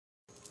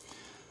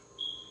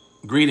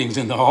Greetings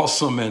in the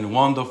awesome and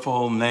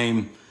wonderful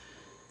name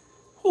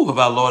of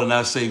our Lord and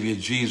our Savior,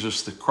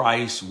 Jesus the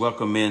Christ.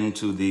 Welcome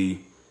into the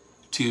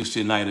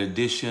Tuesday night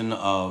edition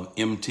of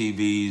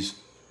MTV's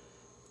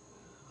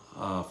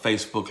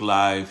Facebook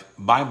Live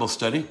Bible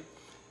study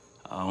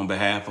on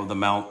behalf of the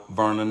Mount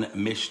Vernon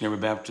Missionary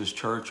Baptist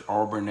Church,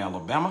 Auburn,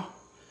 Alabama,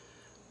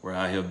 where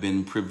I have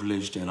been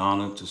privileged and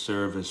honored to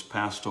serve as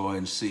pastor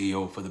and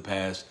CEO for the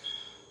past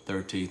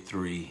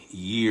 33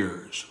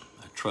 years.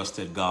 I trust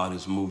that God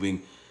is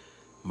moving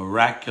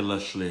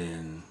miraculously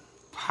and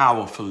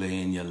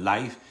powerfully in your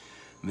life.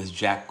 Ms.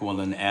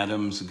 Jacqueline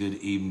Adams, good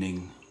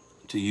evening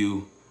to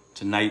you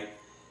tonight.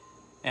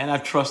 And I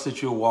trust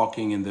that you're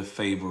walking in the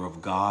favor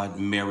of God.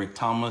 Mary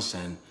Thomas,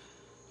 and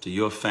to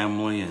your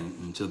family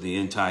and to the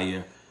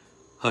entire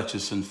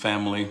Hutchison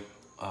family,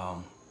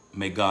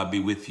 may God be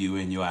with you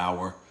in your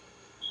hour,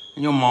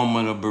 in your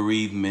moment of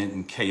bereavement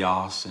and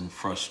chaos and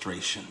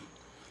frustration.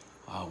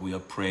 We are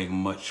praying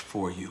much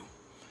for you.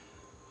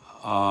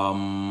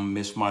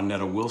 Miss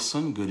Marnetta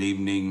Wilson, good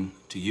evening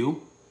to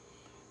you.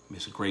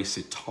 Miss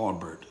Gracie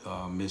Talbert,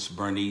 Miss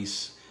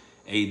Bernice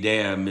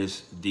Adair, Miss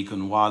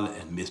Deacon Wallace,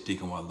 and Miss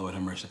Deacon Wallace, Lord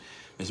have mercy.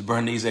 Miss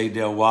Bernice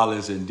Adair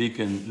Wallace and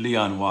Deacon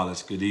Leon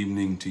Wallace, good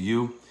evening to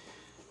you.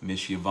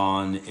 Miss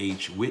Yvonne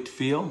H.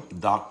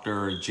 Whitfield,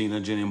 Dr.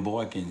 Gina Jenny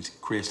Boykins,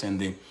 Chris and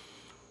the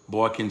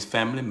Boykins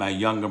family, my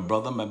younger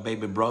brother, my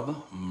baby brother,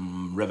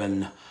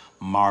 Reverend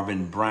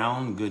Marvin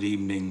Brown, good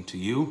evening to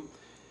you.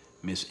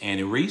 Miss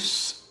Annie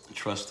Reese,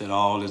 trust that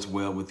all is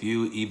well with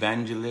you.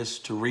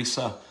 Evangelist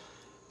Teresa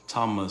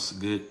Thomas,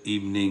 good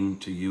evening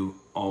to you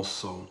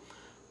also.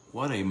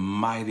 What a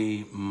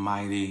mighty,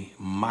 mighty,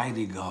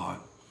 mighty God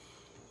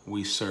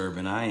we serve.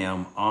 And I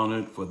am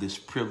honored for this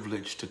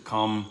privilege to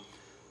come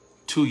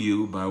to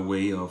you by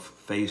way of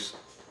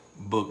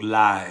Facebook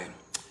Live.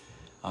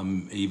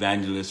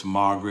 Evangelist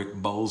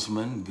Margaret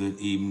Bozeman, good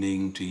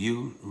evening to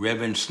you.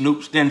 Reverend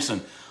Snoop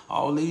Stinson,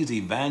 all these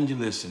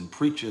evangelists and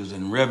preachers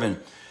and Reverend,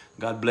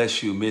 God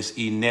bless you. Miss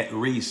Enette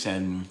Reese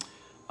and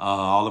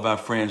all of our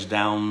friends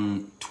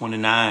down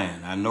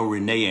 29. I know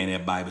Renee ain't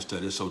at Bible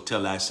study, so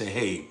tell her I say,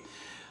 hey,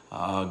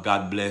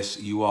 God bless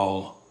you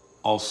all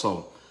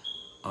also.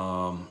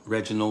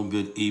 Reginald,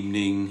 good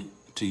evening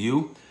to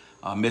you.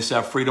 Miss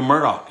Alfreda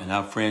Murdoch and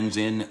our friends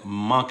in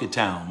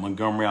Monkeytown,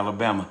 Montgomery,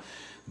 Alabama.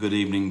 Good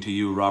evening to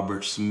you.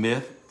 Robert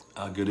Smith,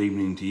 good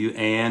evening to you.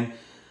 And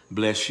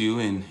bless you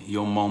in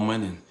your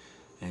moment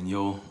and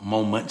your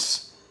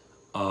moments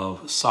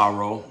of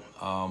sorrow.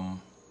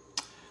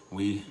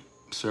 We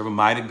serve a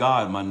mighty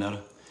God, my nutter.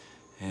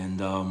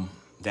 And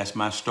that's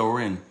my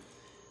story, and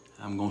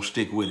I'm going to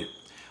stick with it.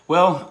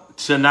 Well,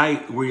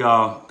 tonight we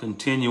are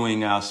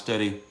continuing our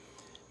study,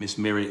 Miss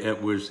Mary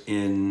Edwards,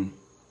 in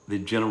the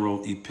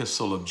general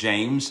epistle of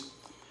James.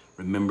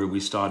 Remember, we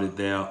started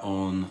there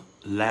on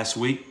last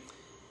week.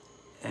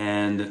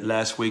 And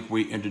last week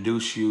we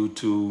introduced you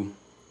to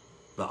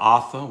the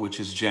author, which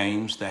is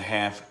James, the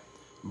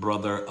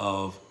half-brother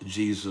of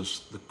Jesus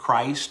the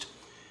Christ.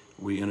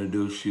 We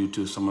introduced you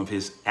to some of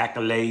his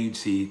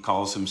accolades. He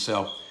calls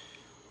himself,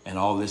 and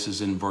all this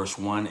is in verse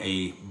 1,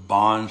 a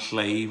bond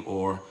slave,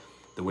 or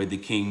the way the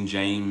King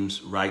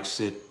James writes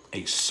it,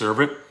 a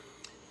servant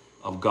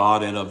of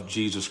God and of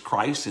Jesus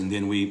Christ. And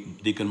then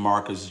Deacon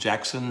Marcus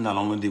Jackson, not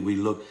only did we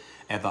look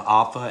at the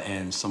author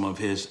and some of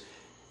his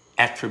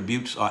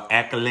attributes or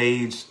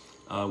accolades,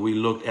 we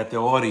looked at the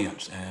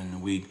audience,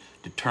 and we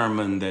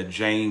determined that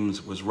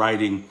James was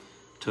writing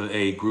to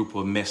a group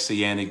of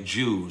Messianic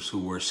Jews who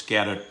were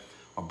scattered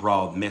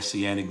abroad.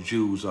 Messianic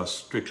Jews are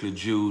strictly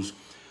Jews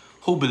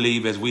who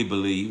believe, as we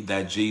believe,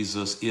 that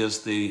Jesus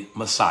is the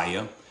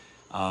Messiah,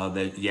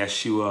 that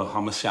Yeshua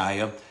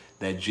HaMashiach,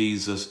 that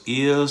Jesus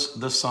is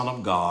the Son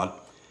of God,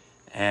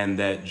 and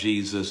that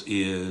Jesus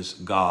is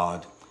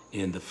God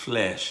in the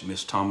flesh.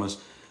 Miss Thomas,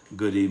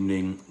 good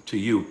evening to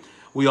you.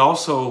 We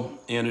also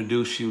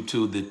introduce you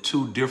to the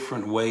two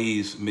different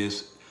ways,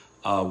 Miss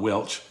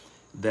Welch,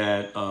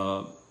 that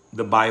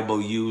the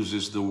Bible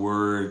uses the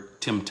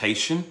word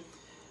temptation.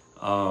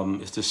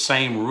 It's the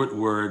same root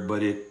word,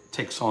 but it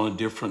takes on a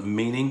different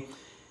meaning.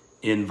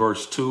 In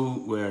verse 2,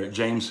 where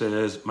James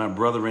says, my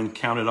brethren,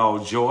 count it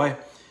all joy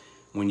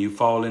when you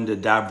fall into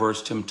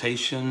diverse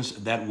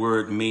temptations. That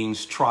word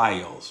means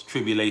trials,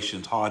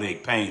 tribulations,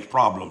 heartache, pains,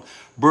 problems,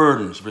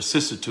 burdens,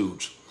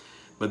 vicissitudes.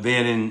 But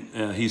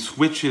then he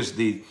switches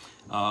the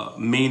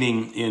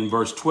meaning in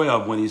verse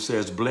 12 when he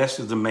says,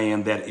 blessed is the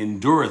man that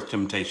endureth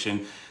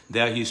temptation.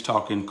 There he's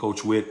talking,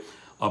 Coach Witt,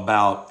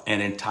 about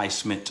an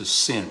enticement to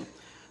sin.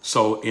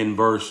 So in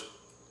verse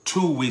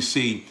 2, we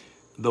see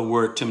the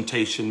word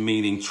temptation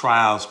meaning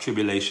trials,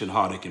 tribulation,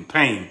 heartache, and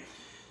pain.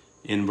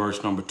 In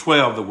verse number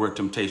 12, the word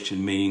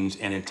temptation means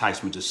an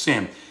enticement to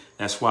sin.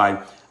 That's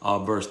why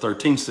verse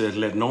 13 says,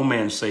 let no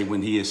man say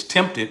when he is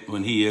tempted,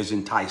 when he is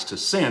enticed to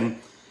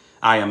sin,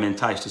 I am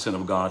enticed to sin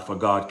of God, for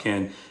God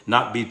can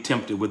not be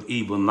tempted with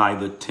evil,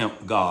 neither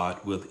tempt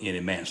God with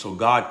any man. So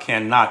God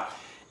cannot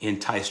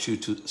entice you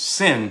to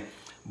sin,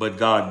 but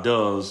God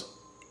does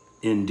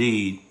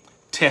indeed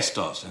test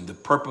us. And the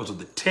purpose of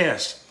the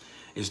test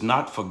is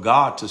not for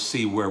God to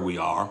see where we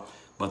are,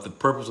 but the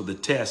purpose of the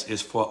test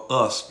is for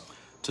us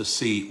to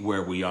see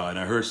where we are. And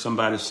I heard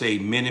somebody say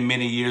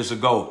many years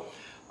ago,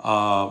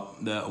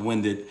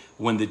 when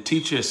the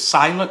teacher is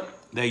silent,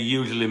 they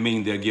usually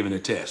mean they're giving a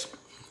test.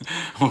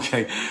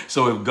 Okay,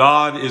 so if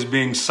God is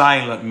being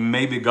silent,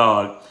 maybe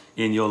God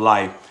in your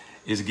life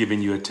is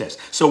giving you a test.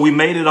 So we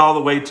made it all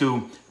the way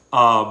to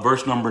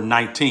verse number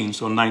 19.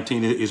 So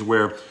 19 is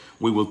where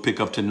we will pick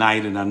up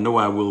tonight, and I know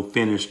I will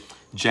finish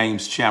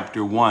James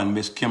chapter 1.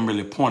 Miss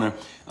Kimberly Pointer,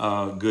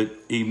 good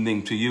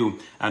evening to you.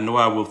 I know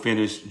I will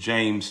finish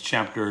James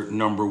chapter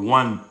number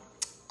 1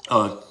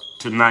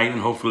 tonight,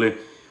 and hopefully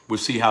we'll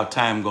see how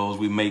time goes.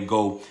 We may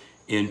go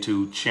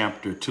into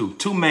chapter 2.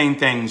 Two main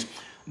things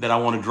that I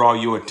want to draw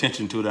your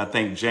attention to that I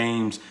think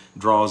James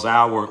draws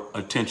our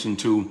attention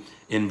to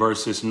in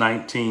verses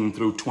 19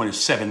 through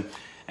 27.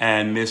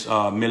 And Miss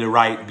Millie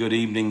Wright, good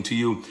evening to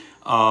you.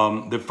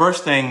 The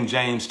first thing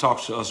James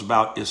talks to us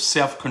about is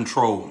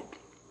self-control,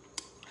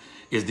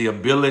 is the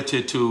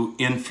ability to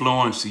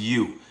influence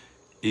you.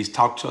 He's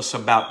talked to us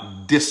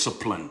about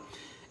discipline,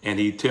 and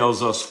he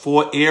tells us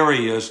 4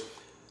 areas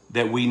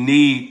that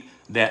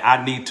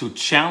I need to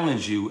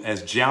challenge you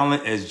as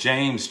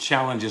James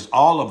challenges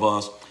all of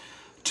us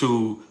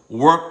to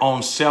work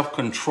on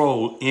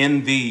self-control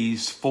in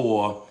these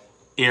 4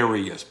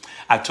 areas.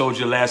 I told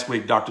you last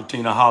week, Dr.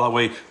 Tina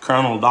Holloway,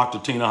 Colonel Dr.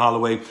 Tina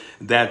Holloway,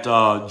 that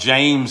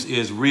James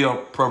is real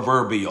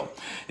proverbial.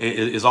 It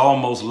is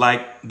almost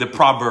like the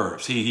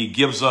Proverbs. He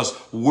gives us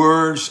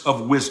words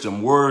of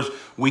wisdom, words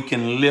we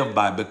can live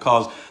by,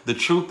 because the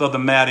truth of the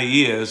matter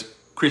is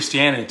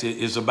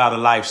Christianity is about a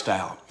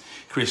lifestyle.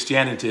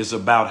 Christianity is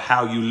about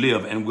how you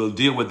live, and we'll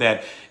deal with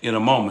that in a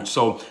moment.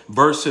 So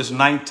verses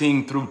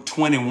 19 through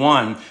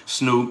 21,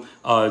 Snoop,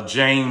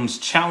 James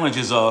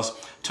challenges us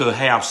to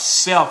have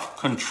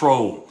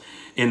self-control.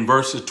 In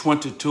verses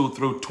 22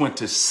 through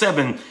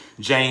 27,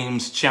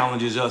 James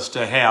challenges us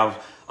to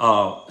have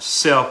not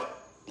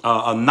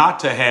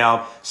to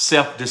have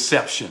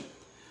self-deception.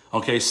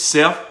 Okay,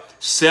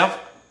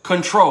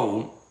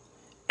 self-control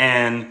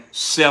and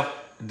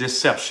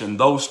self-deception.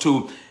 Those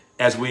two,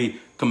 as we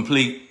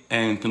complete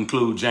and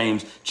conclude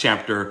James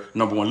chapter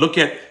number 1. Look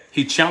at,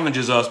 he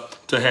challenges us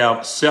to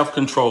have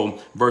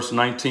self-control, verse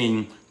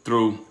 19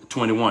 through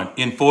 21,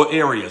 in 4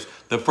 areas.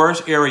 The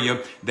first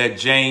area that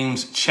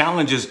James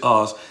challenges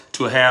us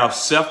to have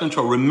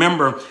self-control.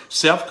 Remember,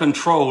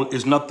 self-control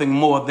is nothing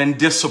more than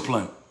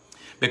discipline.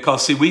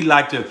 Because, see, we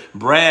like to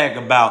brag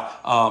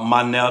about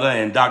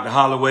Monetta and Dr.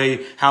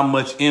 Holloway, how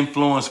much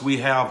influence we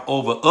have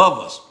over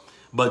others.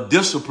 But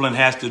discipline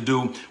has to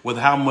do with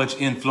how much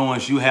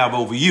influence you have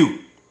over you.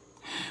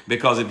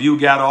 Because if you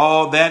got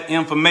all that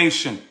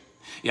information,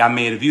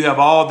 if you have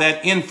all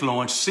that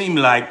influence, seem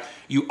like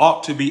you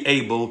ought to be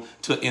able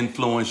to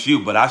influence you.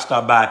 But I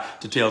stopped by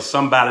to tell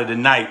somebody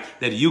tonight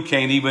that you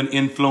can't even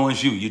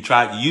influence you.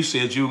 You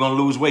said you were going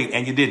to lose weight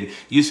and you didn't.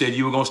 You said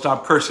you were going to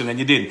stop cursing and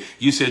you didn't.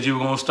 You said you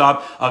were going to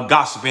stop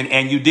gossiping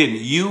and you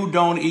didn't. You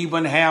don't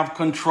even have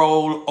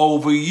control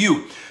over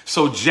you.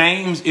 So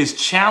James is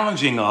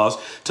challenging us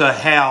to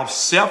have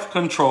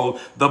self-control.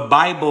 The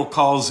Bible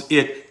calls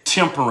it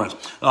temperance.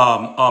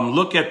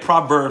 Look at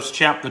Proverbs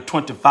chapter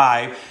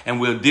 25, and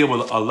we'll deal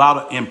with a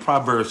lot in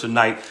Proverbs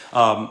tonight,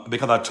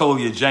 because I told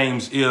you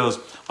James is,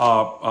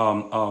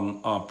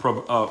 I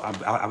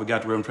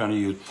forgot the word I'm trying to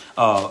use,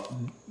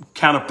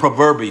 kind of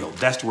proverbial.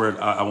 That's the word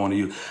I want to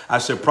use. I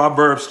said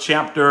Proverbs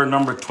chapter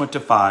number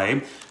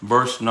 25,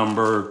 verse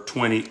number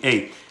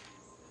 28.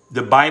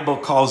 The Bible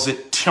calls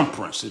it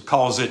temperance. It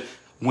calls it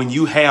when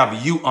you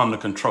have you under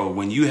control,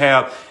 when you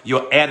have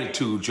your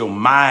attitude, your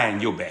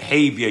mind, your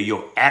behavior,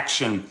 your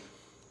action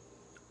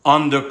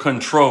under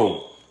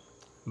control.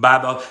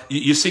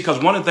 You see,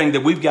 because one of the things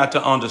that we've got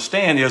to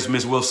understand is,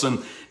 Ms.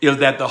 Wilson, is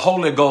that the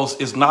Holy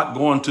Ghost is not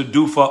going to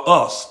do for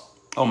us.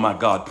 Oh, my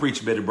God,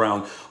 preach Betty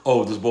Brown,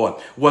 oldest boy.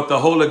 What the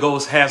Holy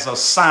Ghost has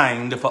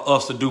assigned for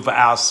us to do for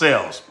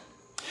ourselves.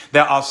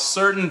 There are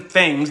certain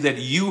things that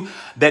you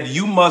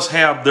must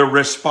have the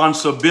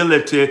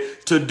responsibility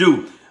to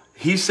do.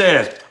 He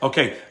says,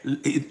 okay,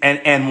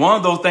 and one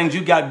of those things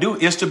you got to do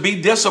is to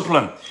be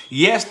disciplined.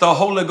 Yes, the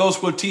Holy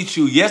Ghost will teach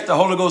you. Yes, the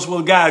Holy Ghost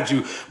will guide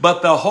you.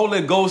 But the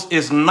Holy Ghost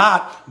is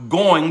not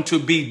going to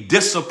be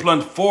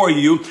disciplined for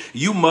you.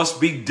 You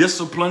must be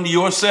disciplined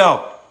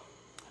yourself.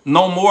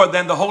 No more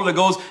than the Holy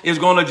Ghost is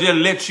going to just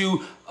let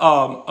you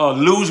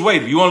lose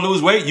weight. If you want to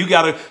lose weight, you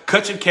got to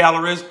cut your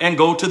calories and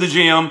go to the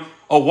gym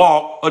or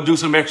walk or do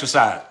some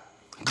exercise.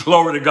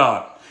 Glory to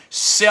God.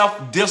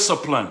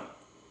 Self-discipline.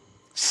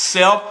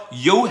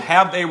 You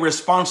have a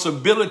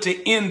responsibility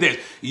in this.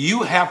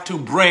 You have to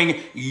bring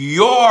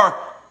your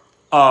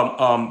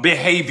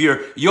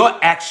behavior, your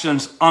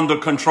actions under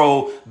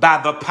control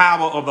by the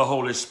power of the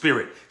Holy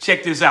Spirit.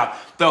 Check this out.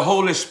 The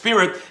Holy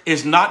Spirit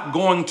is not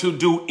going to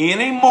do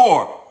any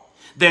more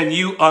than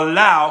you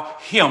allow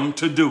him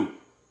to do.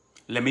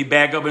 Let me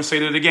back up and say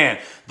that again.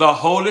 The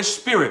Holy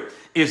Spirit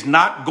is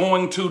not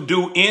going to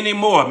do any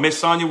more, Miss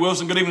Sonia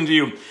Wilson, good evening to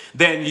you,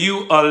 than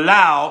you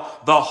allow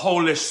the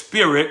Holy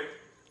Spirit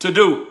to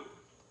do.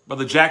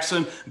 Brother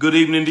Jackson, good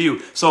evening to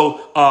you.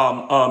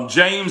 So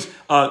James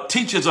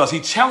teaches us, he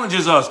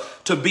challenges us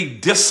to be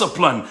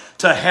disciplined,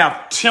 to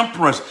have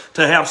temperance,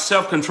 to have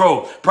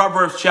self-control.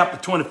 Proverbs chapter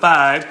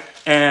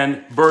 25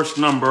 and verse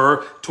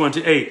number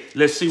 28.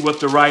 Let's see what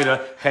the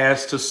writer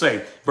has to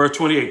say. Verse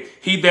 28.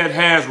 He that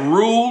has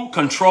rule,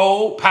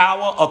 control,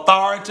 power,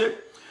 authority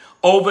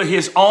over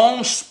his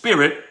own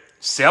spirit,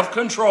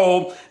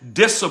 self-control,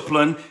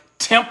 discipline,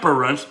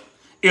 temperance,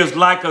 is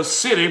like a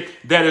city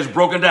that is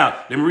broken down.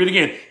 Let me read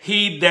again.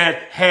 He that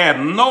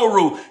had no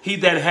rule, he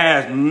that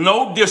has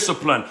no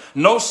discipline,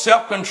 no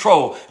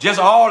self-control, just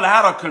all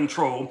out of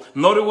control.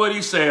 Notice what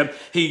he said.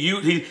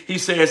 He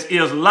says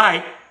is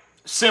like,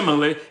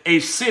 similarly, a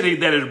city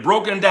that is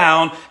broken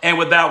down and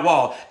without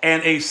wall.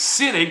 And a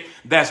city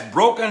that's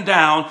broken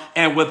down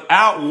and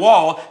without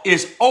wall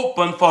is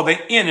open for the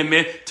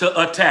enemy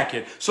to attack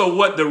it. So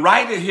what the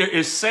writer here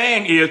is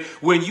saying is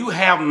when you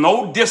have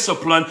no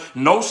discipline,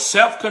 no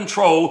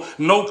self-control,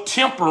 no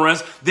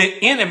temperance, the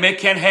enemy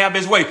can have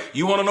his way.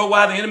 You want to know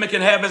why the enemy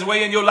can have his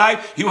way in your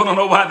life? You want to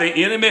know why the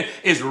enemy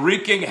is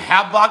wreaking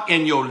havoc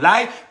in your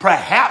life?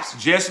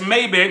 Perhaps, just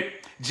maybe,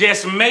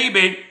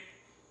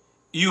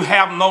 you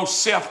have no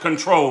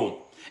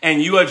self-control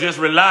and you are just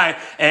relying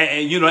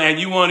and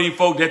you want these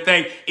folk that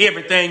think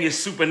everything is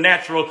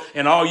supernatural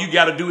and all you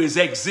got to do is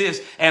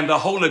exist and the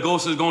Holy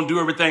Ghost is going to do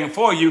everything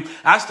for you.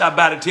 I stop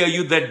by to tell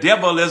you the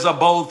devil is a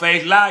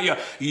bold-faced liar.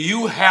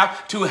 You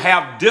have to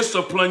have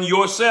discipline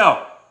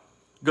yourself.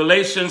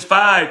 Galatians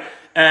 5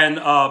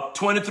 and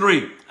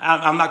 23.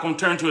 I'm not going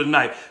to turn to it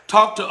tonight.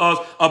 Talk to us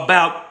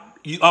about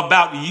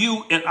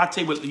you. And I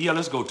tell you what,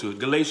 let's go to it.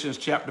 Galatians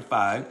chapter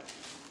 5.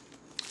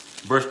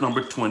 Verse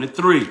number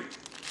 23.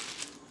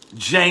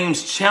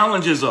 James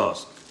challenges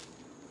us.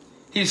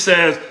 He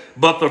says,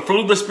 but the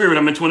fruit of the Spirit,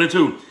 I'm in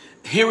 22.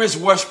 Here is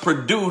what's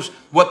produced,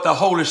 what the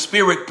Holy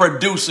Spirit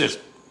produces.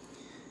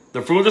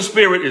 The fruit of the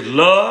Spirit is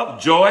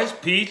love, joy,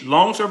 peace,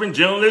 long-suffering,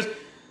 gentleness,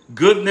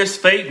 goodness,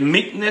 faith,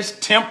 meekness,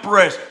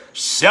 temperance,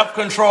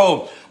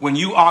 self-control. When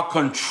you are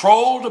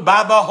controlled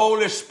by the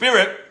Holy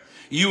Spirit,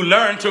 you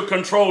learn to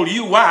control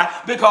you. Why?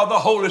 Because the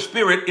Holy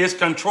Spirit is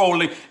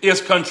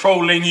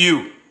controlling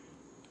you.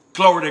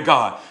 Glory to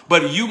God.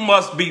 But you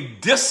must be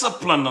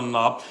disciplined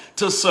enough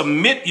to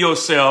submit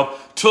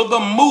yourself to the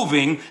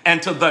moving and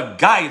to the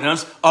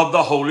guidance of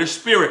the Holy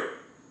Spirit.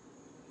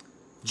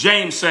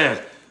 James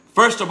says,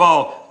 first of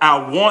all,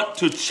 I want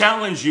to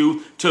challenge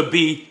you to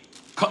be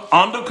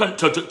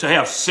to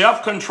have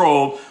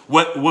self-control,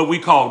 what we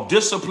call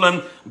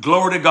discipline,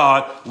 glory to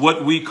God,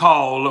 what we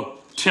call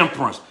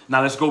temperance.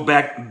 Now let's go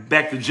back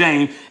to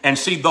James and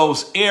see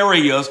those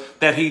areas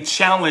that he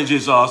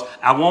challenges us.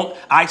 I won't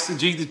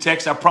eisegete the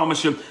text. I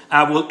promise you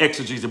I will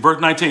exegete it. Verse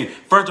 19.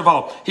 First of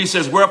all, he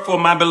says, wherefore,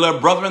 my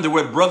beloved brethren, the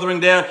word brethren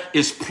there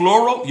is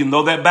plural. You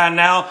know that by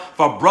now,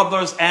 for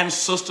brothers and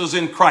sisters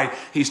in Christ.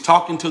 He's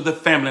talking to the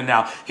family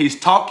now. He's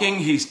talking,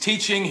 he's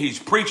teaching, he's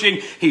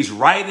preaching, he's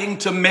writing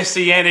to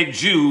Messianic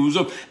Jews.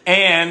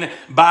 And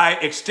by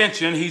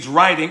extension, he's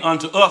writing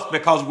unto us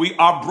because we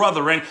are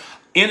brethren.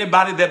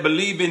 Anybody that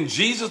believes in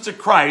Jesus the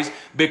Christ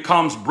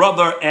becomes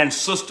brother and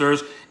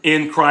sisters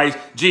in Christ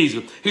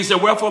Jesus. He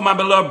said, wherefore, my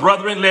beloved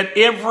brethren, let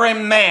every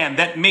man,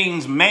 that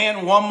means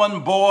man, woman,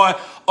 boy,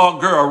 or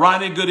girl.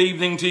 Ronnie, good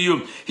evening to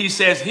you. He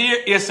says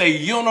here is a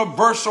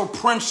universal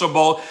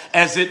principle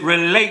as it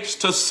relates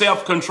to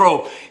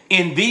self-control.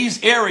 In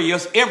these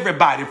areas,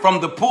 everybody from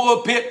the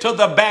pulpit to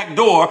the back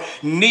door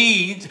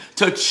needs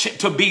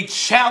to be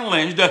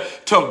challenged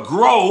to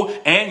grow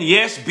and,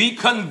 yes, be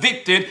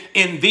convicted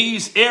in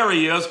these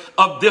areas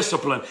of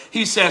discipline.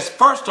 He says,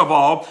 first of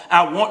all,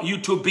 I want you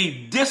to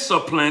be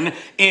disciplined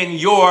in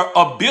your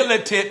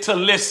ability to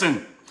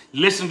listen.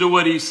 Listen to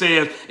what he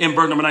says in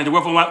verse number 19.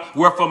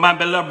 Wherefore, my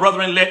beloved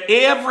brethren, let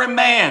every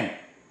man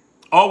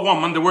or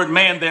woman, the word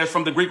man there is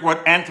from the Greek word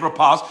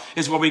anthropos,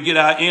 is where we get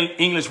our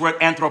English word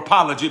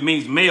anthropology. It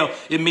means male.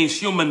 It means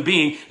human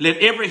being. Let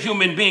every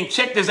human being,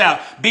 check this out,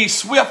 be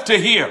swift to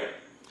hear.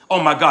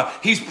 Oh my God,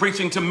 he's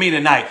preaching to me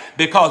tonight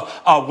because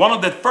one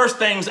of the first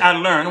things I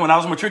learned when I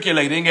was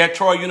matriculating at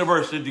Troy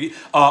University,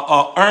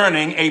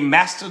 earning a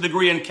master's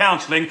degree in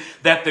counseling,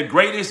 that the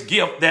greatest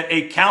gift that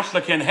a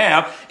counselor can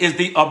have is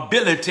the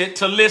ability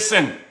to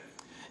listen.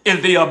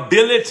 Is the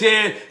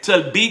ability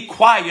to be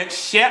quiet,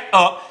 shut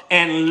up,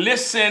 and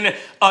listen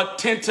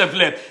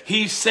attentively.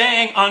 He's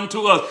saying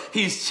unto us,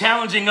 he's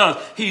challenging us.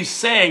 He's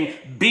saying,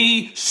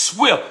 be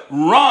swift,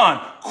 run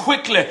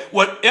quickly.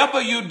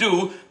 Whatever you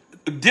do,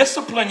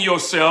 discipline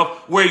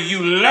yourself where you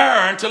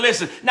learn to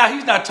listen. Now,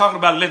 he's not talking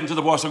about listening to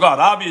the voice of God.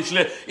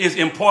 Obviously, it's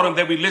important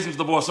that we listen to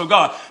the voice of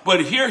God.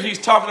 But here he's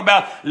talking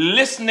about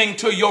listening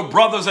to your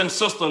brothers and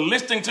sisters,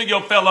 listening to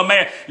your fellow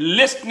man,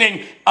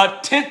 listening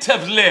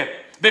attentively.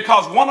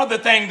 Because one of the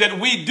things that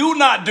we do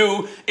not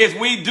do is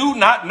we do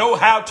not know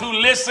how to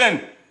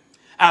listen.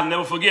 I'll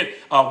never forget,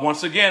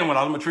 once again, when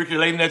I was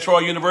matriculating at Troy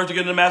University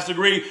getting a master's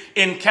degree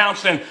in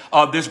counseling,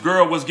 this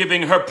girl was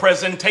giving her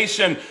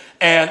presentation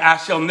And I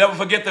shall never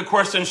forget the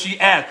question she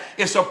asked.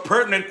 It's a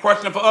pertinent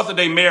question for us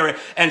today, Mary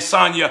and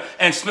Sonia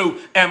and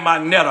Snoop and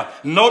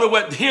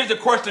Monetta. Here's the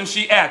question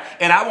she asked.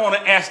 And I want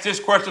to ask this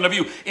question of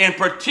you, in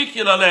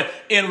particular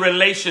in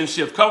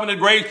relationships. Covenant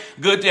Grace,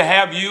 good to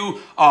have you.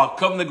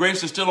 Covenant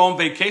Grace is still on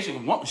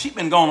vacation. She's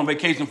been gone on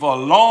vacation for a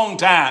long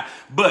time,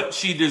 but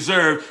she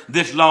deserved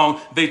this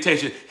long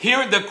vacation. Here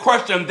is the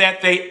question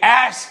that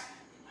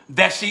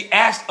she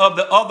asked of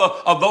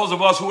those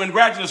of us who are in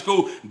graduate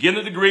school getting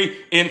a degree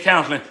in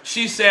counseling.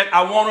 She said,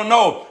 I want to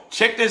know,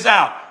 check this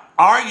out.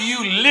 Are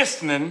you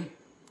listening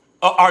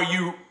or are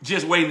you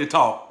just waiting to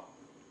talk?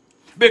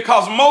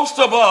 Because most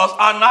of us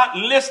are not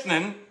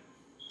listening.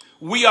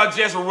 We are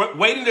just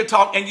waiting to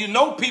talk. And you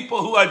know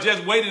people who are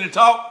just waiting to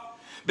talk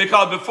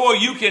because before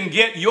you can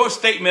get your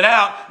statement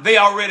out, they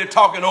are already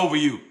talking over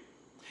you.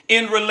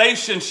 In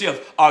relationships,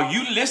 are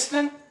you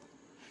listening?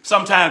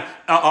 Sometimes,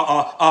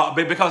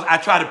 because I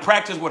try to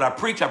practice what I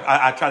preach,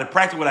 I try to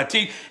practice what I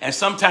teach, and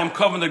sometimes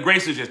Covenant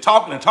Grace is just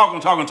talking, and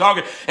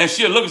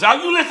she'll look and say, are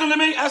you listening to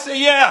me? I say,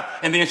 yeah.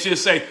 And then she'll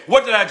say,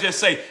 what did I just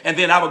say? And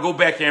then I would go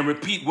back and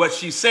repeat what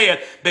she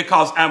said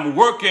because I'm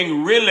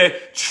working really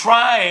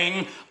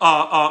trying,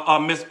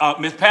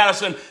 Miss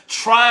Patterson,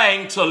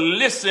 trying to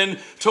listen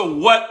to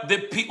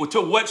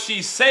what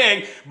she's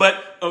saying, but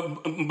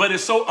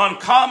it's so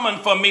uncommon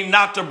for me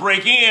not to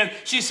break in.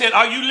 She said,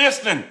 are you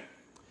listening?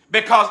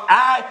 Because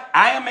I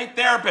am a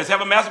therapist, have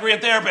a master's degree in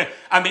therapy,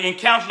 in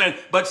counseling,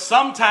 but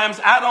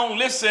sometimes I don't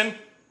listen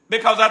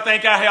because I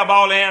think I have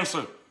all the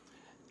answers.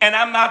 And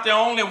I'm not the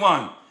only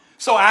one.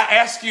 So I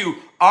ask you,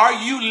 are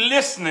you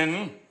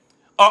listening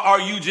or are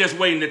you just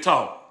waiting to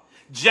talk?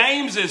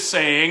 James is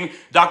saying,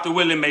 Dr.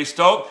 William A.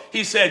 Stokes,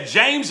 he said,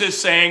 James is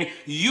saying,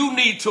 you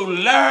need to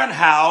learn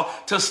how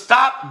to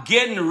stop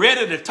getting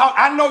ready to talk.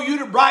 I know you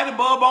the bright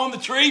bulb on the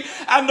tree.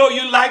 I know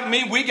you like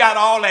me. We got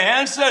all the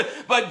answers.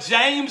 But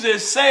James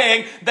is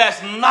saying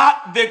that's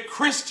not the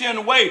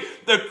Christian way.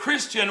 The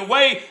Christian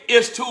way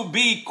is to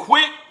be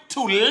quick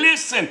to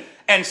listen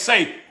and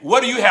say,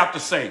 what do you have to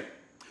say?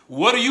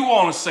 What do you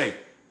want to say?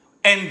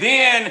 And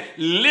then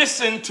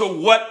listen to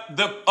what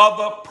the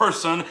other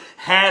person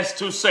has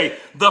to say.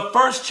 The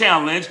first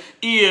challenge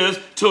is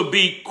to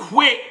be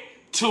quick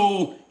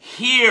to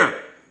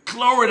hear.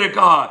 Glory to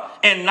God.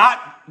 And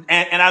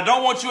I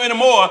don't want you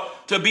anymore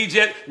to be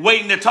just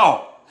waiting to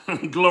talk.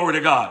 Glory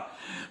to God.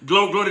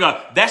 Glory to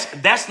God.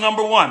 That's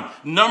number one.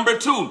 Number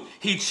two,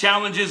 he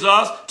challenges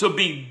us to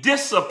be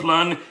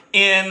disciplined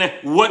in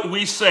what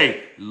we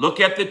say. Look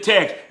at the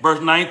text,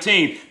 verse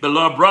 19.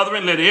 Beloved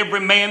brethren, let every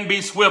man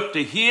be swift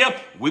to hear.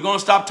 We're going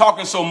to stop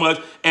talking so much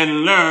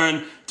and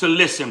learn to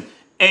listen.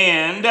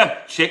 And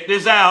check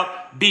this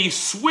out. Be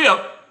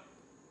swift.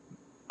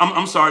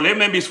 I'm sorry. Let every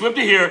man be swift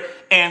to hear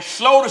and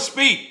slow to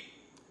speak.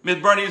 Miss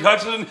Bernice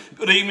Hutchinson,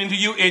 good evening to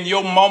you in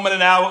your moment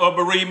and hour of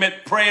bereavement.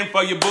 Praying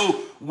for you, boo.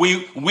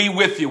 We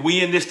with you.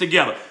 We in this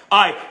together.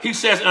 All right. He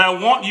says, and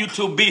I want you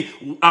to be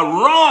a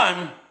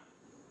run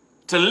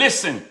to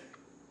listen,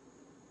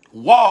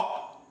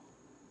 walk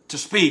to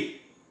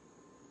speak,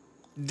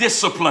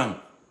 discipline.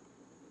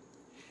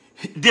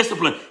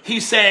 Discipline.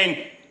 He's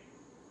saying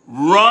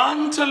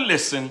run to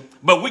listen,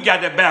 but we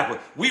got that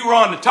backwards. We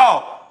run to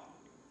talk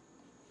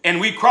and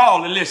we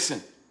crawl to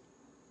listen.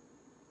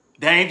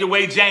 That ain't the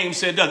way James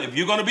said does it. If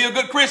you're going to be a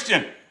good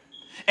Christian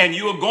and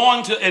you are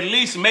going to at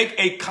least make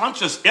a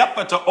conscious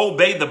effort to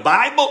obey the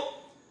Bible,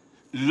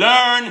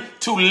 learn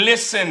to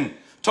listen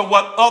to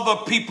what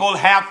other people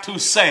have to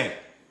say.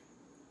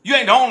 You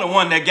ain't the only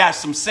one that got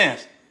some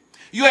sense.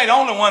 You ain't the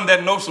only one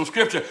that knows some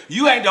scripture.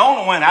 You ain't the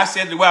only one, I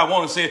said it the way I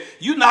want to say it.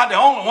 You're not the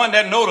only one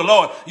that know the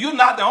Lord. You're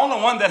not the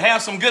only one that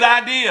has some good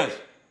ideas.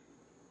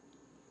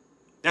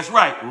 That's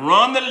right.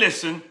 Run to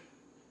listen,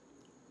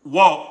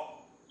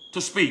 walk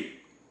to speak.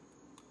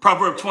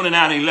 Proverbs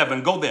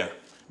 29:11. Go there.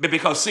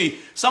 Because, see,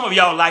 some of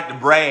y'all like to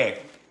brag.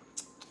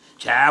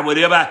 Child,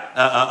 whatever,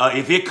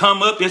 if it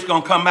come up, it's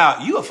going to come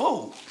out. You a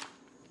fool.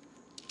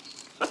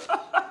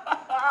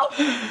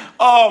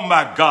 Oh,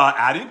 my God.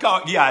 I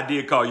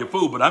did call you a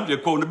fool, but I'm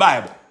just quoting the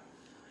Bible.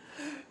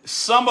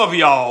 Some of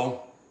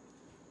y'all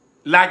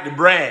like to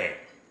brag.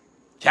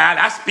 Child,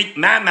 I speak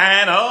my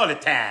mind all the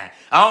time.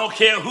 I don't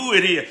care who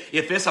it is.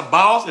 If it's a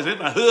boss, is it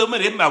my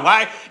husband, is it my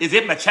wife, is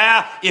it my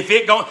child?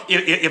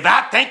 If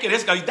I think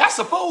it's going, that's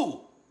a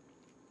fool.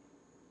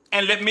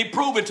 And let me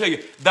prove it to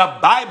you. The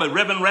Bible,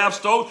 Reverend Ralph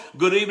Stokes,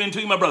 good evening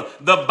to you, my brother.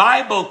 The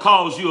Bible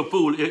calls you a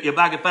fool. If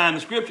I can find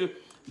the scripture,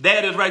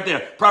 that is right there.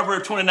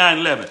 Proverbs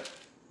 29:11.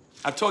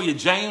 I told you,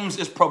 James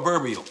is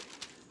proverbial.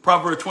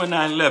 Proverbs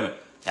 29:11.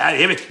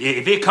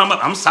 If it come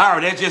up, I'm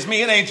sorry, that's just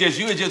me. It ain't just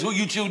you. It's just who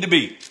you choose to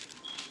be.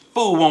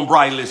 Fool won't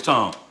bridle his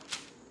tongue.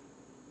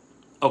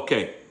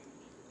 Okay.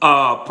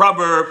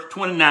 Proverbs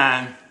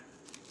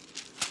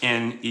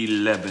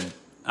 29:11.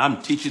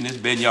 I'm teaching this,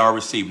 Ben, y'all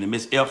receiving it.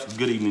 Miss Epps,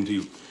 good evening to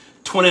you.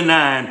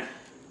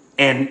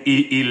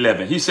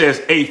 29:11. He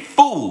says, a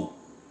fool,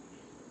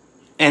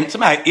 and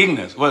somebody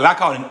ignorant, well, I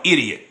call it an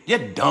idiot.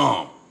 You're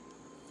dumb.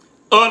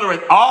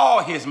 Uttereth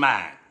all his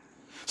mind.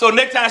 So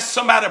next time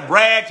somebody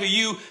brag to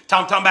you,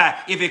 talking about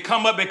if it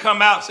come up, it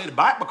come out, say the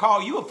Bible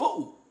call you a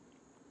fool.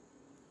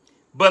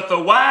 But the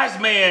wise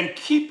man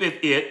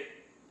keepeth it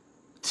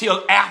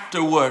till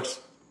afterwards.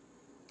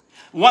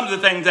 One of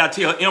the things I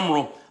tell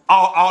Emerald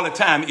all the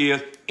time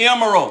is,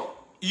 Emerald,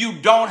 you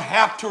don't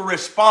have to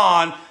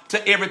respond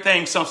to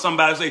everything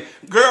somebody say.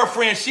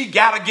 Girlfriend, she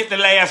got to get the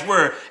last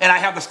word, and I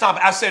have to stop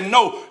it. I said,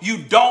 no, you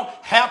don't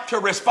have to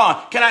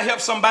respond. Can I help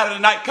somebody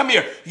tonight? Come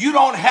here. You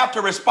don't have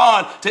to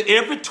respond to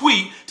every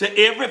tweet, to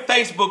every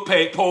Facebook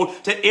page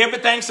post, to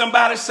everything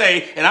somebody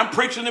say, and I'm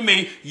preaching to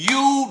me.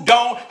 You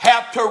don't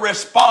have to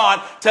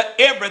respond to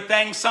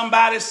everything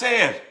somebody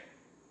says.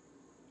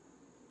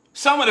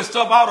 Some of the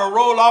stuff ought to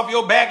roll off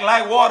your back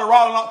like water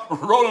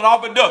rolling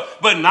off a duck,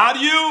 but not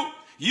you.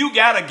 You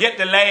got to get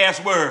the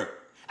last word.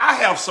 I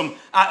have some,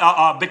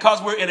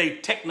 because we're in a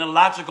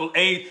technological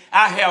age,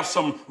 I have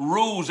some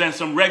rules and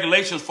some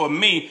regulations for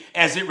me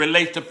as it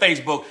relates to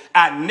Facebook.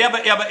 I never,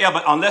 ever,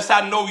 ever, unless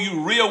I know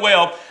you real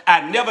well,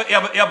 I never,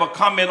 ever, ever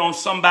comment on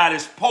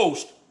somebody's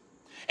post.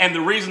 And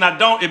the reason I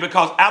don't is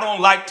because I don't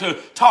like to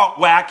talk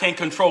where I can't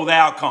control the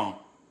outcome.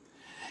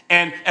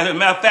 And as a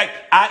matter of fact,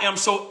 I am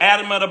so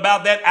adamant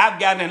about that.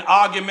 I've gotten in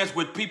arguments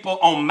with people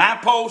on my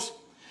post,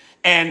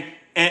 and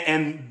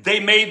they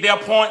made their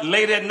point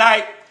late at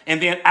night. And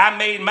then I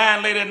made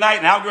mine late at night,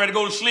 and I was ready to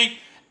go to sleep.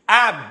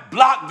 I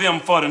blocked them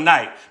for the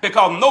night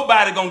because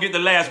nobody going to get the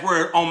last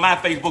word on my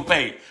Facebook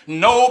page.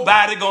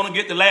 Nobody going to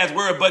get the last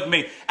word but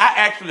me. I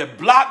actually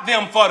blocked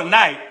them for the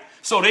night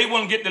so they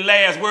wouldn't get the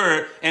last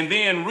word, and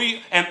then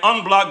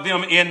unblock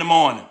them in the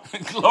morning.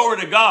 Glory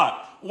to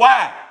God.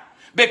 Why?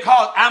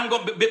 Because I'm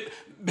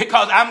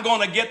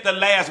going to get the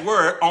last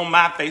word on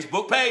my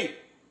Facebook page.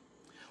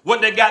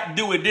 What they got to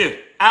do with this,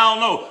 I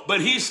don't know.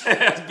 But he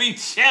says, be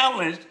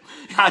challenged.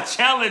 I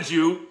challenge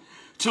you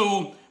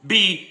to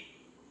be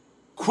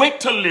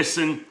quick to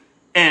listen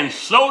and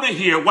slow to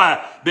hear.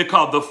 Why?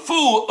 Because the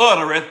fool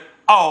uttereth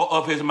all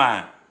of his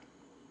mind.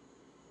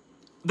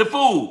 The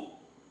fool.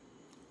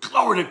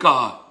 Glory to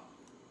God.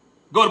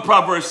 Go to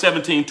Proverbs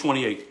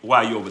 17:28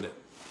 while you're over there.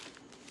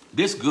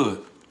 This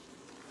good.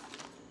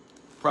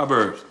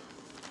 Proverbs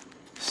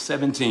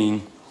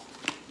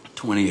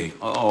 17:28.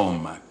 Oh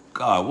my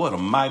God, what a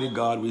mighty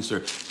God we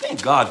serve.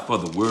 Thank God for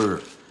the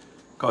word.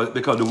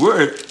 Because the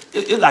word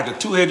is like a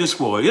two-edged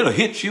sword. It'll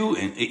hit you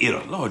and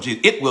Lord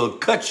Jesus, it will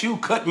cut you,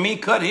 cut me,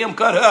 cut him,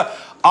 cut her,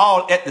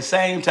 all at the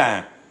same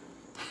time.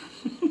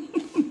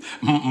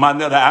 I'm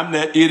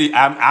that idiot.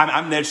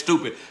 I'm that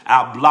stupid.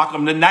 I'll block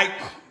them tonight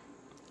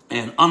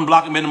and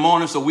unblock them in the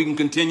morning so we can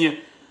continue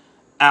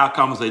our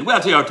conversation. Well,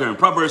 I'll tell you our turn.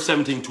 Proverbs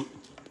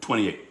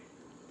 17:28.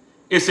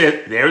 It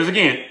says, there is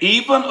again,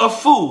 even a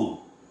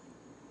fool,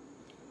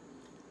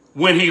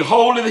 when he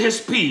holdeth his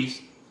peace,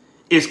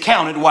 is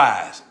counted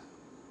wise.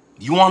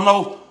 You want to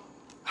know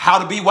how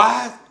to be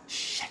wise?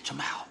 Shut your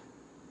mouth.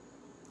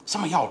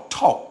 Some of y'all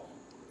talk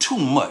too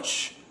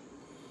much.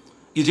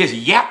 You just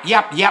yap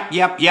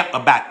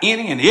about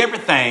any and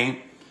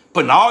everything,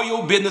 putting all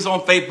your business on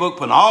Facebook,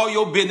 putting all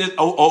your business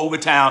over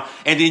town,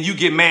 and then you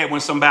get mad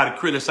when somebody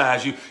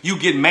criticizes you. You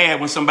get mad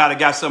when somebody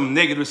got something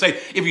negative to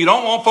say. If you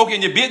don't want folk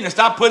in your business,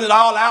 stop putting it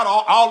all out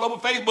all over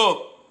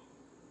Facebook.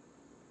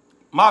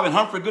 Marvin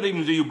Humphrey, good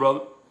evening to you,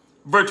 brother.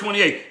 Verse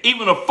 28,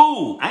 even a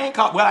fool, I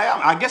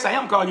guess I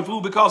am calling you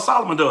fool because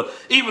Solomon does.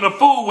 Even a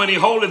fool, when he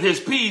holdeth his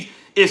peace,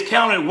 is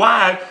counted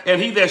wise,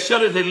 and he that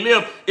shutteth his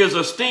lip is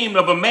esteemed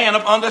of a man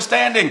of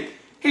understanding.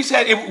 He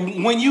said,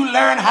 when you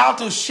learn how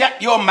to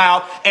shut your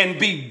mouth and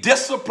be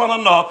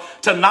disciplined enough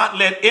to not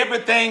let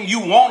everything you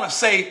want to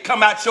say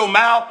come out your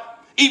mouth,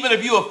 even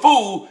if you're a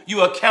fool,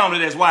 you are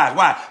counted as wise.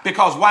 Why?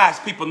 Because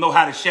wise people know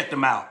how to shut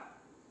them out.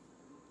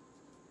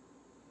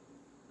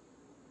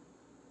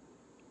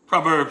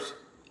 Proverbs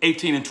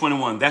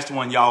 18:21. That's the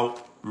one y'all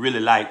really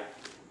like.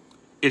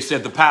 It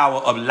said the power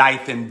of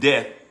life and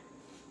death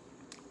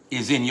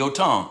is in your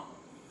tongue.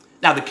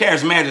 Now, the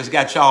charismatics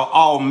got y'all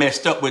all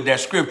messed up with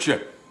that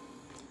scripture.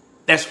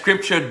 That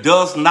scripture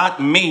does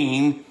not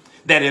mean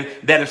that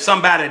if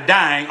somebody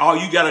dying, all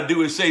you got to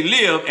do is say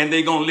live and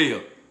they're going to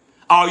live.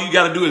 All you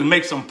got to do is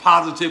make some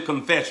positive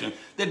confession.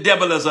 The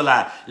devil is a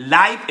lie.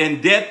 Life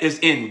and death is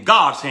in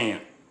God's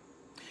hand.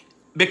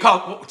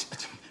 Because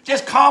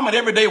just common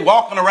everyday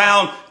walking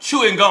around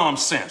chewing gum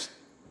sense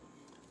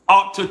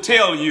ought to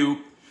tell you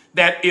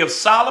that if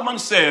Solomon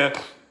said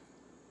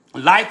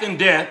life and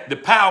death, the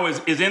power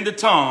is in the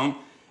tongue,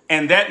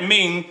 and that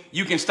means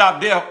you can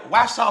stop death,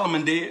 why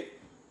Solomon did?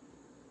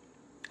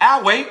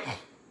 I'll wait.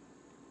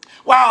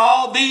 While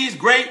all these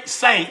great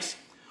saints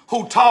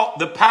who taught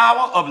the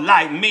power of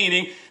life,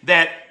 meaning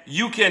that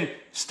you can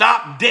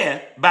stop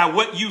death by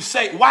what you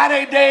say, why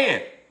they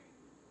dead?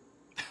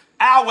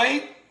 I'll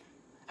wait.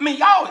 I mean,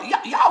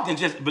 y'all can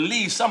just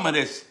believe some of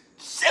this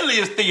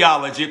silliest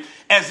theology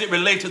as it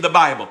relates to the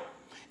Bible.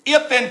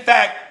 If, in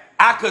fact,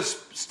 I could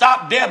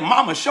stop death,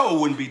 Mama sure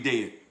wouldn't be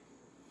dead.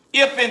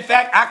 If, in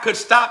fact, I could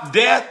stop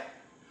death,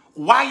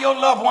 why your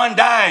loved one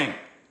dying?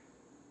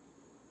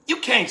 You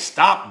can't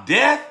stop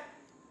death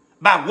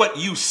by what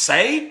you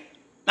say.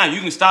 Now,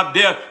 you can stop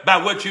there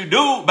by what you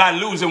do by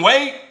losing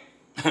weight.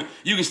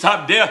 You can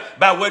stop there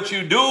by what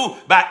you do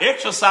by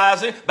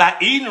exercising, by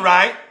eating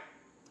right,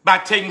 by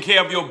taking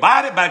care of your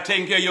body, by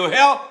taking care of your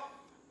health.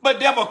 But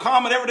devil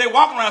come and every day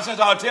walking around since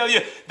I'll tell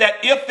you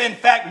that if in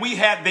fact we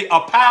had the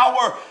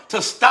power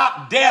to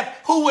stop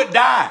death, who would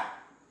die?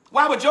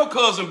 Why would your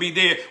cousin be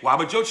dead? Why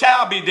would your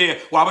child be dead?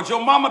 Why would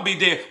your mama be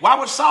dead? Why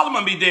would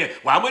Solomon be dead?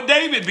 Why would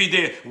David be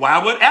dead?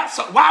 Why would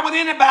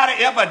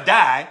anybody ever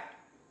die?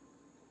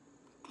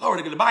 Glory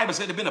to God. The Bible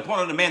said it's been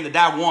appointed to man to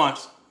die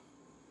once.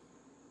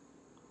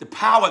 The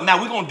power.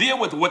 Now we're going to deal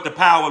with what the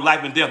power of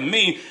life and death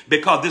mean,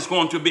 because this is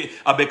going to be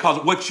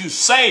because what you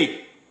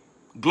say,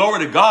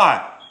 glory to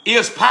God,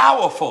 is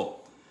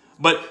powerful.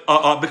 But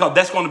because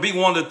that's going to be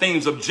one of the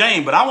things of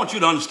James. But I want you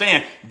to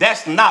understand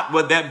that's not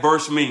what that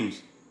verse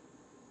means.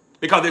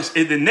 Because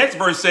the next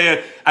verse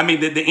said,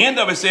 the end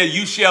of it said,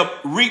 you shall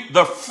reap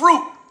the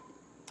fruit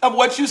of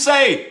what you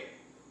say.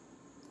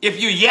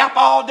 If you yap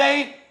all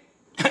day,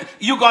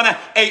 you're going to,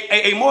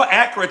 a more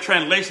accurate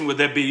translation would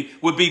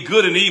be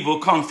good and evil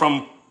come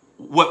from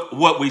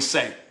what we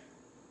say.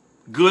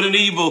 Good and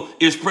evil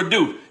is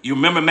produced. You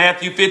remember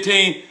Matthew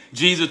 15,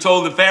 Jesus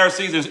told the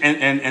Pharisees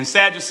and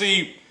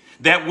Sadducees,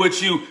 that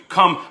which you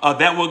come,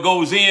 that what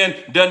goes in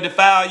doesn't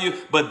defile you,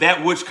 but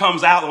that which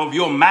comes out of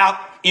your mouth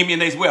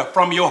emanates where?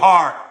 From your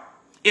heart.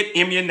 It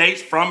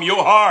emanates from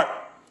your heart.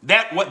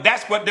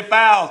 That's what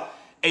defiles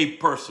a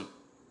person.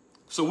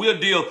 So we'll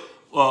deal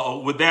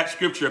with that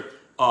scripture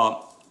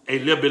a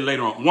little bit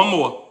later on. One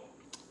more.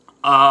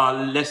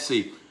 Let's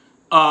see.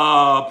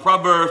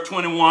 Proverbs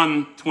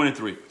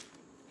 21:23.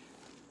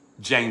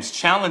 James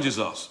challenges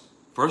us,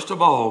 first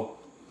of all,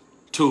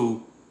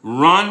 to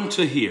run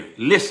to hear.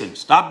 Listen.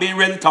 Stop being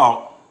ready to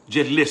talk.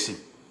 Just listen.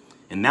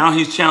 And now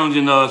he's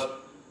challenging us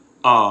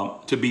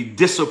to be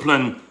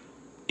disciplined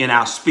in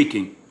our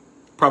speaking.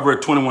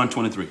 Proverbs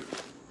 21:23.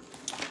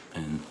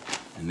 And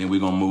then we're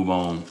going to move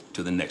on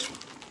to the next one.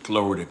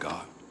 Glory to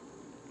God.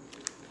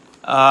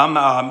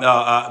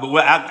 I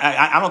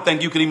don't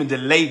think you can even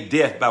delay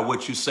death by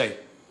what you say.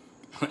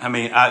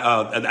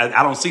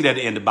 I don't see that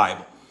in the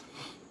Bible.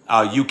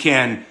 You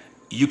can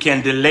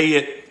delay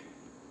it.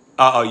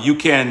 You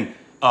can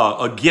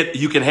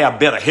have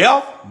better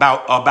health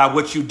about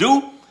what you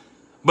do.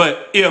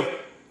 But if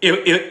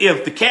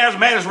the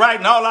charismatic is right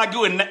and all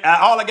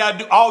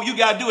you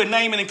gotta do is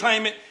name it and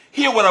claim it,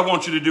 here's what I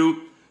want you to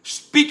do.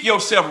 Speak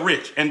yourself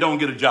rich and don't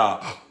get a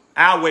job.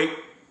 I'll wait.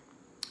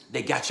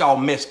 They got y'all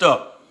messed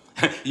up.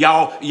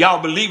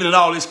 y'all believing in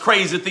all this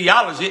crazy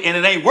theology and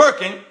it ain't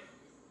working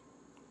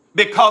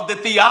because the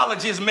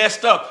theology is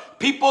messed up.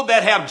 People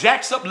that have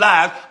jacked up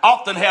lives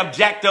often have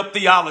jacked up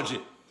theology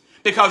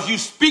because you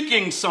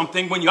speaking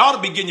something when you ought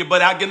to be getting your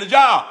butt out getting a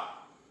job.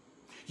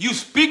 You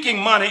speaking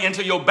money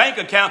into your bank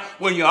account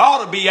when you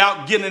ought to be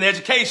out getting an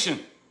education.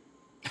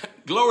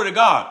 Glory to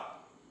God.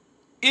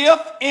 If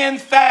in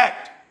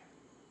fact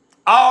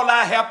all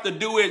I have to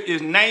do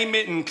is name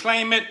it and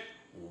claim it,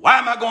 why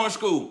am I going to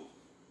school?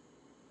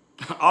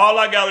 All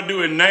I got to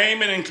do is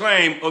name it and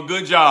claim a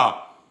good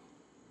job.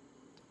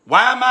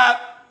 Why am I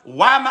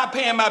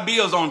paying my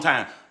bills on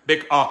time?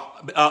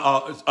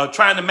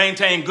 Trying to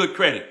maintain good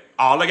credit.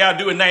 All I got to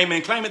do is name it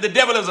and claim it. The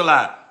devil is a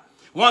lie.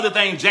 One of the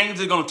things James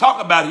is going to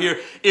talk about here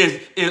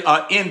is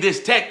in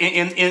this text,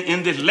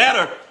 in this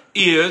letter,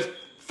 is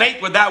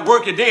faith without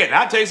work is dead.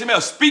 I'll tell you something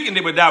else. Speaking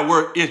it without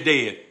work is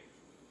dead.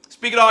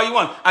 Speak it all you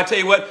want. I tell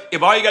you what,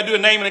 if all you got to do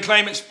is name it and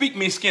claim it, speak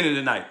me skinny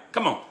tonight.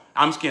 Come on.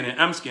 I'm skinny.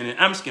 I'm skinny.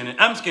 I'm skinny.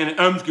 I'm skinny.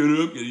 I'm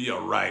skinny.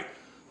 Yeah, right.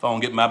 If I don't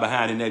get my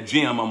behind in that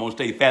gym, I'm going to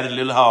stay fat as a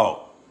little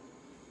hog.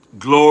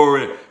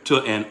 Glory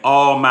to an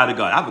almighty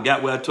God. I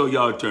forgot where I told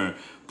y'all to turn.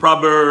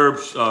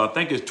 Proverbs, I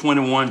think it's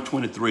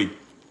 21:23.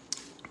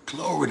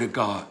 Glory to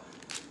God.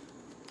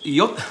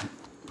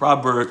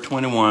 Proverbs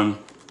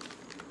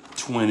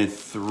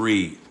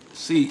 21:23.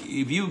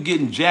 See, if you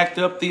getting jacked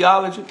up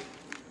theology,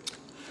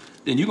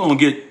 then you're gonna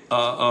get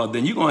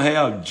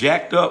have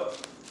jacked up.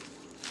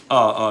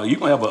 You're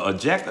gonna have a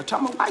jacked up.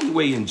 Tell me why you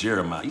wait in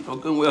Jeremiah. You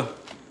know, well,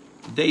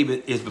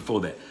 David is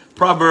before that.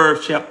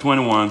 Proverbs chapter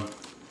 21,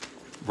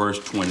 verse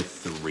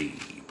 23.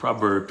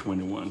 Proverbs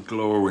 21.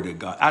 Glory to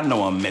God. I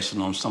know I'm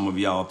messing on some of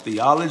y'all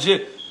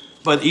theology,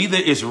 but either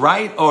it's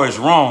right or it's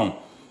wrong.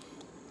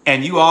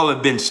 And you all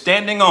have been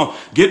standing on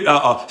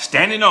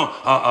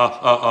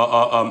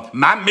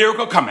my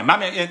miracle coming.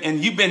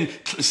 And you've been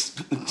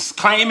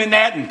claiming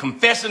that and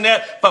confessing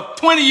that for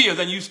 20 years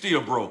and you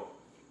still broke.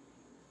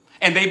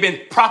 And they've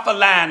been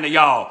prophesying to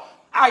y'all.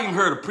 I even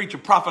heard a preacher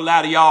prophesy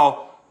to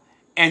y'all.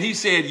 And he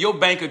said your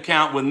bank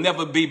account will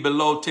never be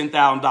below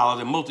 $10,000.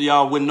 And most of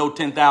y'all wouldn't know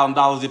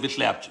 $10,000 if it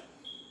slapped you.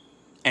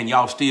 And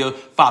y'all still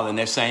following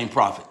that same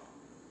prophet.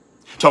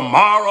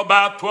 Tomorrow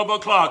about 12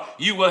 o'clock,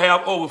 you will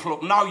have overflow.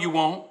 No, you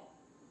won't.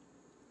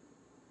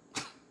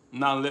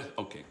 Now, let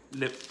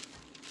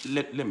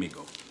me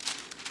go.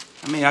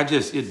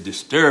 It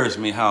disturbs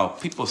me how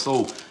people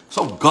so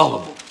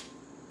gullible.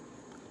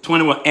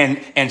 21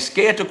 and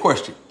scared to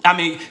question.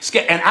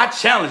 Scared. And I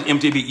challenge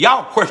MTV.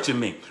 Y'all question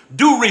me.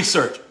 Do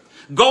research.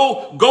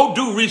 Go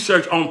do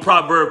research on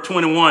Proverb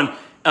 21.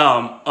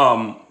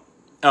 I'm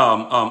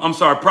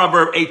sorry,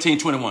 Proverb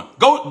 18:21.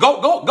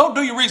 Go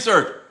do your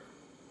research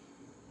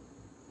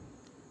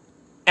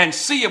and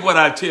see if what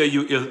I tell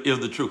you is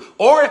the truth.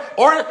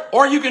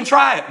 Or you can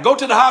try it. Go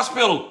to the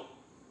hospital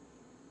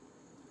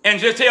and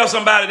just tell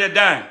somebody they're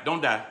dying.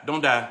 Don't die.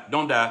 Don't die.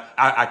 Don't die.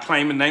 I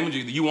claim in the name of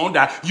Jesus. You won't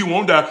die. You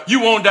won't die.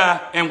 You won't die.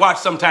 And watch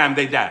sometime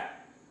they die.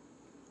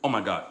 Oh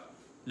my God.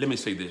 Let me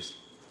say this.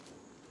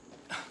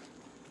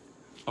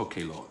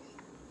 Okay, Lord.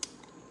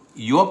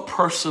 Your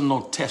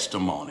personal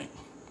testimony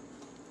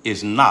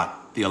is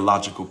not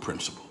theological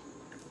principle.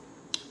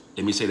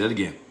 Let me say that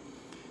again.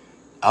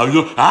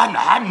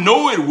 I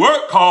know it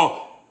worked,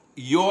 Carl.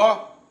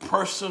 Your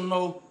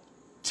personal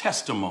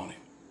testimony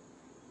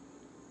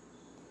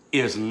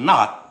is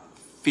not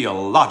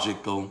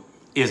theological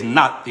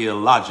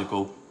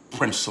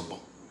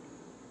principle.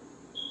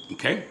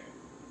 Okay?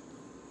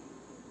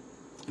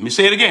 Let me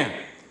say it again.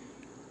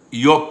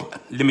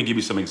 Let me give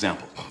you some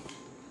examples.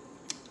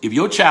 If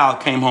your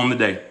child came home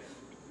today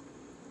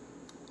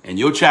and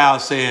your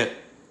child said,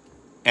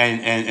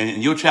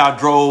 and your child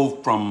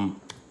drove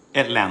from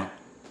Atlanta.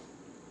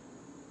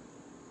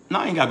 No,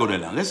 I ain't got to go to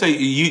Atlanta. Let's say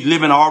you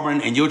live in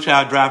Auburn and your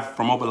child drives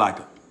from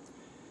Opelika.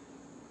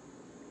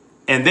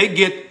 And they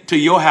get to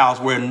your house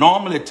where it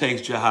normally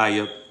takes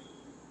Jahia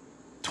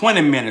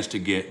 20 minutes to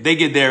get. They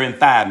get there in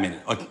 5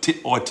 minutes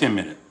or 10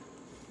 minutes.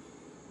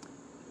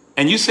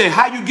 And you say,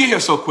 how you get here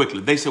so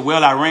quickly? They say,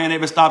 well, I ran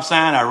every stop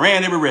sign. I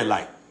ran every red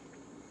light.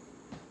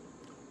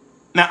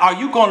 Now, are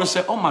you going to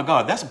say, oh, my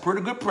God, that's a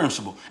pretty good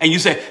principle? And you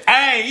say,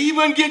 I ain't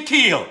even get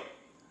killed.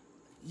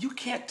 You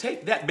can't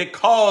take that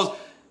because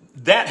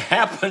that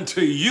happened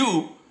to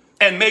you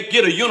and make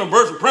it a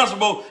universal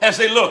principle and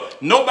say,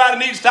 look, nobody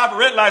needs to stop at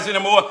red lights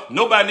anymore.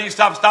 Nobody needs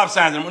to stop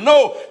signs anymore.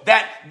 No,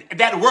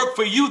 that worked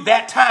for you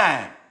that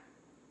time.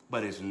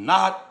 But it's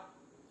not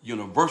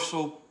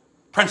universal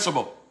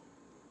principle.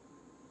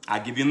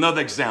 I'll give you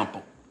another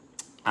example.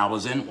 I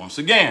was once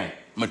again,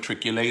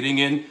 matriculating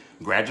in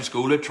graduate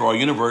school at Troy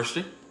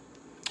University.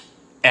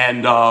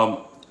 And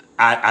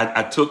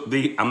I took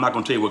I'm not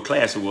going to tell you what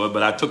class it was,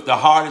 but I took the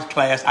hardest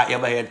class I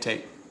ever had to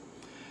take.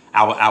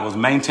 I was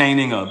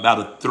maintaining about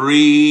a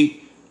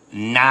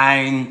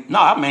 3.9. No,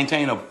 I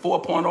maintained a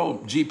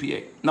 4.0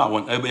 GPA. No,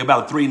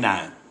 about a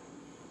 3.9.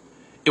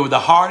 It was the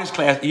hardest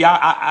class. Yeah,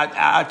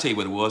 I'll tell you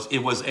what it was. It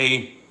was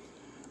a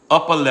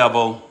upper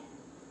level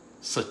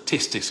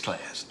statistics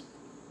class.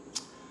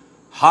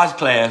 Hardest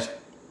class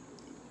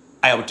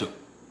I ever took.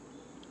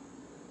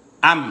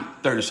 I'm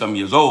 30-some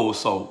years old,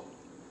 so,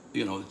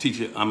 you know, the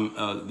teacher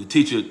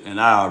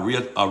and I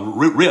are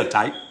real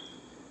tight.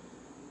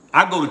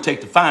 I go to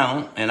take the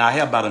final, and I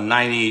have about a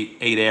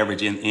 98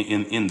 average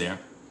in there.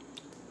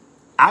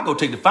 I go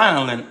take the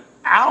final, and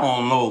I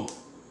don't know.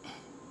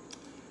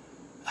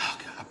 Oh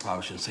God, I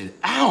probably shouldn't say that.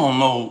 I don't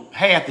know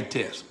half the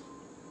test.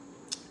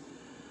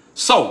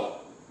 So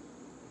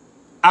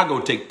I go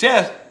take the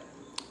test,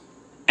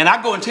 and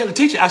I go and tell the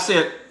teacher, I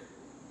said,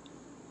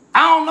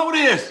 I don't know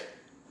this.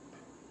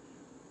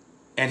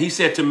 And he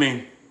said to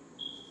me,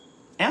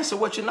 answer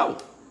what you know.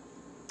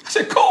 I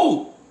said,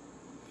 cool.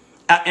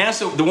 I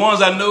answered the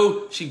ones I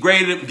knew. She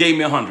graded it, gave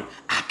me 100.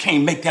 I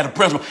can't make that a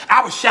principle.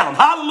 I was shouting,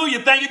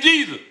 hallelujah, thank you,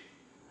 Jesus.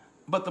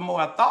 But the more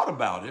I thought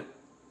about it,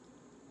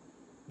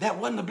 that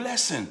wasn't a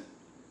blessing.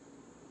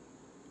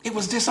 It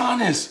was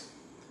dishonest.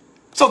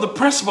 So the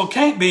principle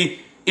can't be,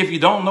 if you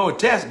don't know a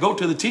test, go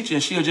to the teacher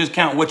and she'll just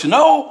count what you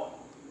know.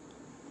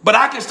 But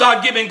I can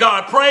start giving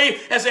God praise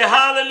and say,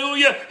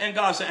 hallelujah. And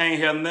God said, I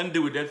ain't having nothing to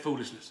do with that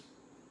foolishness.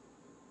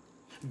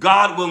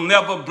 God will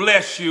never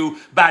bless you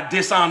by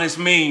dishonest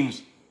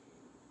means.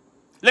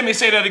 Let me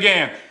say that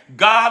again.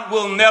 God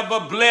will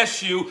never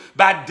bless you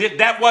by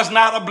that was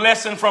not a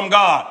blessing from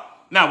God.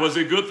 Now, was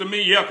it good for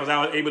me? Yeah, because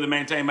I was able to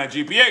maintain my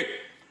GPA.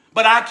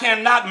 But I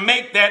cannot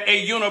make that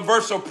a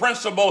universal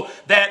principle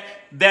that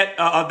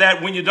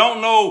when you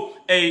don't know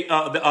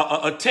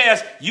a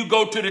test, you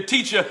go to the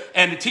teacher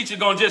and the teacher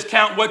going to just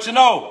count what you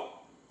know.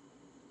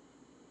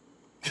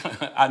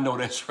 I know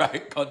that's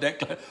right. Cause that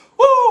class,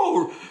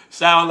 woo,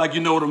 sound like you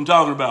know what I'm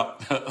talking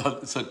about.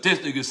 A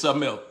statistic is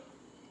something else.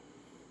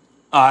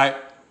 All right.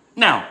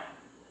 Now,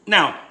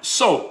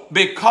 so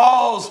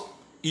because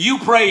you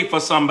prayed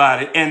for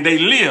somebody and they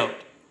lived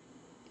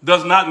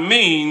does not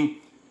mean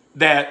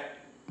that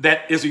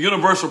is a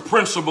universal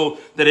principle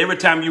that every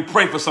time you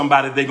pray for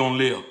somebody, they're going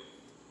to live.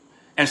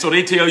 And so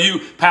they tell you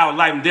power,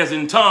 life, and death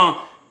in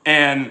tongue,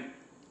 and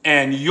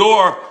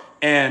your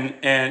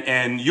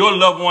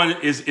loved one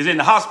is in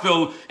the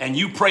hospital, and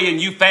you pray and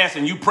you fast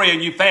and you pray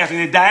and you fast and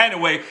they die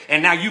anyway,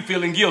 and now you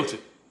feeling guilty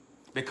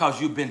because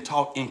you've been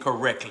taught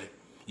incorrectly.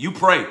 You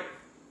pray.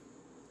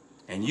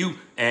 And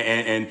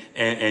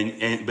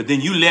but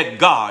then you let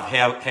God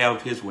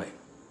have his way.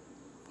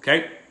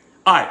 Okay?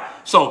 All right.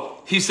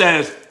 So he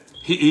says,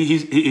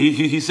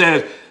 he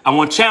says, I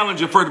want to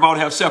challenge you, first of all, to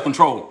have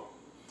self-control.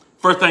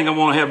 First thing I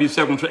want to have you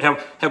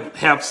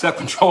have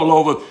self-control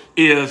over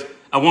is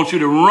I want you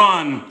to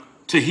run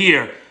to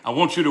hear. I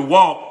want you to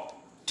walk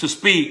to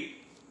speak.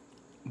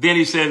 Then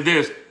he said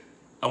this,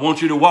 I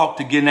want you to walk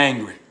to getting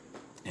angry.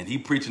 And he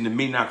preaching to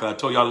me now, because I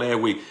told y'all last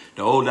week,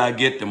 the older I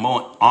get, the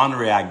more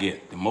ornery I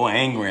get, the more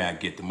angry I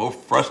get, the more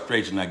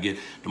frustration I get,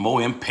 the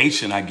more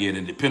impatient I get.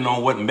 And depending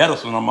on what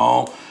medicine I'm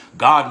on,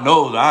 God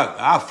knows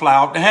I fly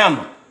off the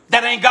handle.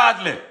 That ain't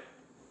godly.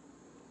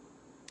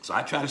 So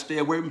I try to stay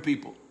away from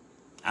people.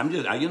 I'm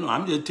just telling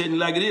you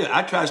like it is.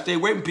 I try to stay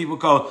away from people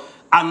because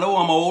I know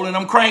I'm old and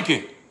I'm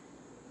cranky.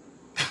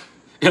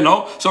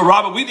 So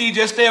Robert, we need to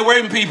just stay away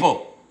from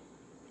people.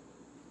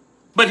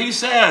 But he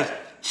says,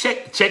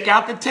 check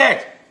out the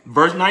text.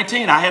 Verse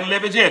 19, I hadn't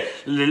left it yet.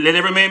 Let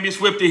every man be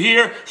swift to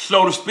hear,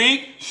 slow to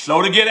speak,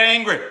 slow to get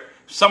angry.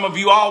 Some of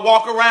you all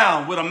walk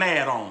around with a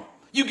mad on.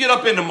 You get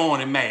up in the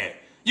morning mad.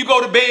 You go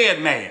to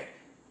bed mad.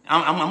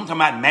 I'm talking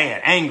about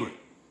mad, angry.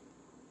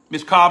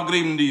 Miss Cobb, good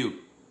evening to you.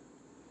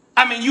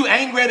 I mean, you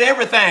angry at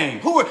everything.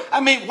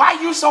 Why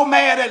are you so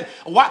mad at,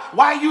 why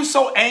are you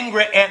so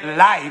angry at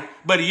life,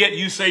 but yet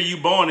you say you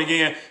born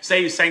again,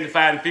 saved,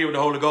 sanctified, and filled with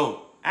the Holy Ghost?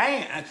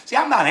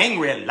 I'm not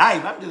angry at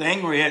life. I'm just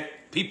angry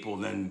at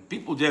people, and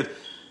people just,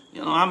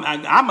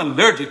 I'm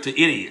allergic to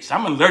idiots.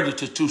 I'm allergic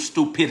to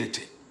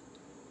stupidity.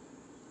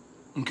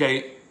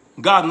 Okay?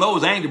 God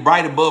knows I ain't the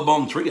brightest bulb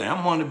on the tree.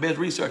 I'm one of the best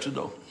researchers,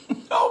 though.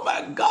 Oh,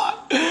 my God.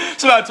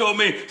 Somebody told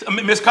me,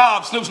 Miss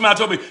Cobb, somebody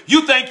told me,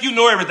 you think you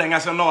know everything. I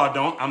said, no, I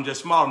don't. I'm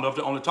just smart enough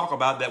to only talk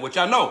about that which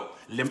I know.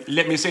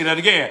 Let me say that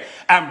again.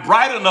 I'm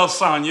bright enough,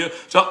 Sonia,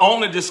 to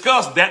only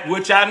discuss that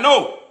which I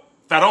know.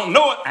 If I don't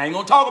know it, I ain't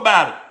going to talk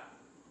about it.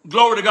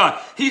 Glory to God.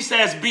 He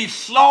says, be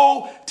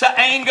slow to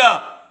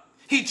anger.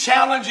 He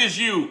challenges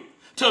you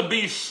to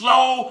be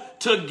slow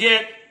to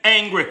get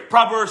angry.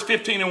 Proverbs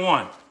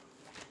 15:1.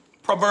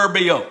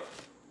 Proverbio.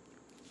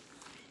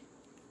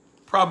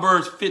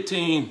 Proverbs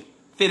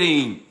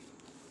 15:1.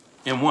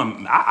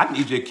 I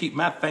need you to keep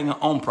my finger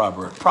on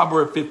Proverbs.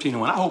 Proverbs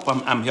 15:1. I hope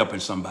I'm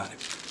helping somebody.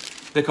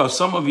 Because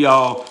some of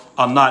y'all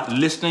are not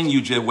listening.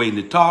 You just waiting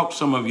to talk.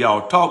 Some of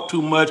y'all talk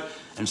too much.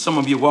 And some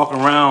of you walking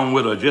around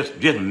with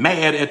just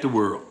mad at the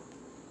world.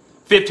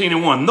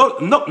 15:1.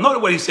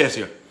 Note what he says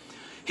here.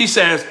 He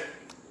says,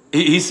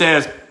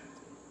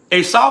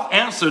 a soft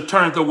answer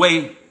turneth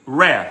away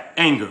wrath,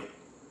 anger.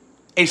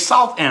 A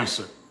soft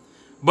answer.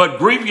 But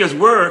grievous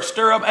words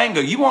stir up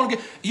anger. You want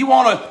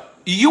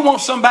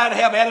somebody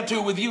to have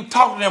attitude with you?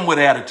 Talk to them with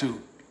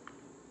attitude.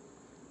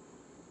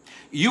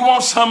 You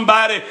want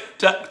somebody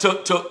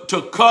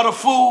to cut a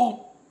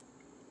fool?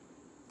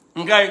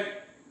 Okay?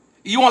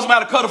 You want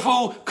somebody to cut a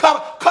fool?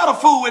 Cut a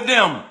fool with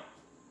them.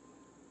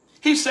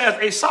 He says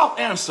a soft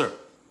answer.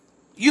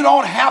 You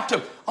don't have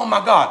to. Oh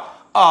my God.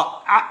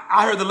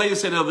 I heard the lady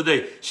say the other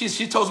day.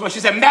 She told me, she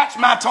said, match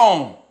my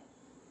tone.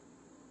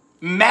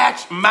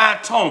 Match my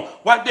tone.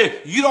 Right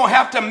there. You don't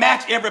have to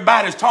match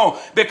everybody's tone.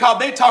 Because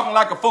they talking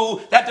like a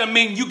fool, that doesn't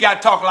mean you got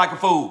to talk like a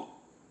fool.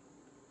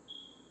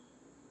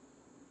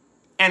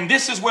 And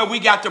this is where we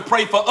got to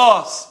pray for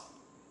us.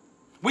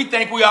 We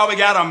think we always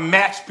got to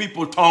match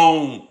people's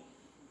tone.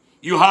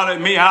 You holler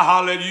at me, I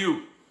holler at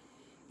you.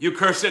 You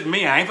curse at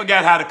me, I ain't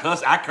forgot how to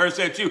cuss, I curse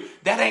at you.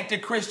 That ain't the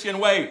Christian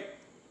way.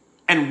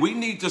 And we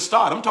need to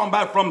start, I'm talking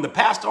about from the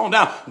pastor on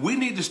down, we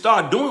need to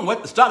start doing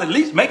start at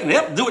least making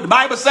it, do what the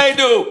Bible say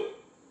do.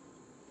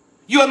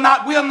 We are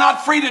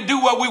not free to do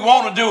what we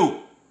want to do.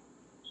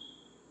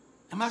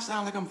 Am I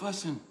sound like I'm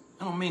fussing?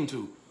 I don't mean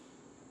to.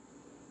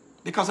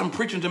 Because I'm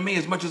preaching to me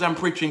as much as I'm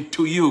preaching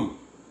to you.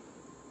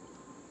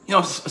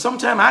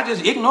 Sometimes I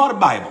just ignore the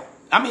Bible.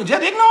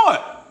 Just ignore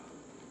it.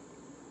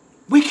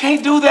 We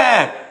can't do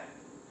that.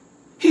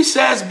 He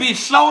says, be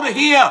slow to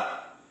hear.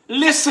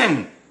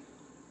 Listen.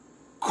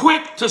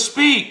 Quick to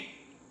speak.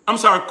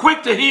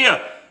 Quick to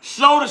hear.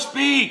 Slow to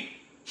speak.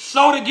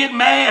 Slow to get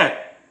mad.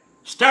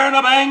 Stirring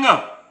up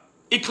anger.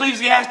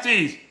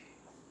 Ecclesiastes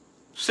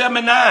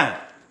 7:9.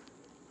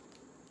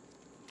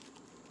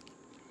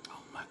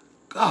 Oh my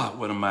God,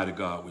 what a mighty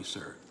God we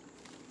serve.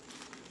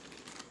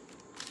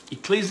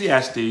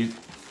 Ecclesiastes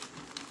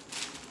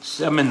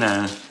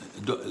 7:9.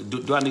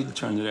 Do I need to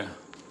turn to there?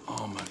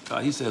 Oh my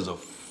God, he says a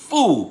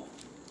fool.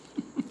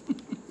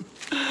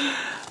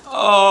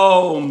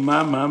 Oh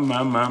my.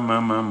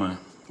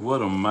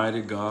 What a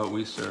mighty God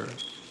we serve.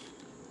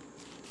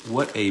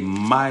 What a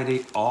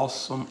mighty,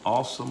 awesome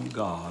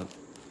God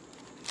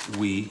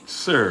we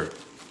serve.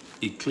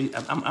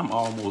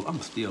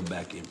 I'm still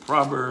back in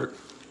Proverbs.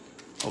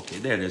 Okay,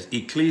 there it is.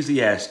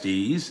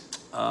 Ecclesiastes.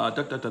 Where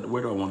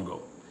do I want to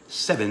go?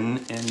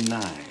 7 and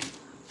 9.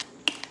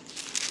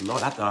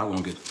 Lord, I thought I was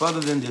going to get further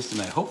than this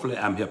tonight. Hopefully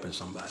I'm helping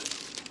somebody.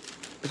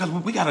 Because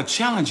we got to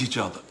challenge each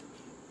other.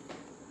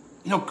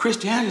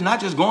 Christianity is not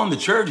just going to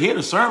church, hear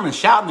the sermon,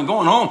 shouting and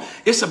going home.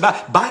 It's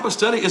about Bible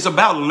study. It's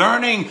about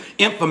learning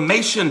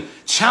information,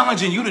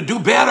 challenging you to do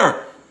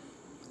better.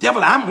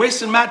 Devil, I'm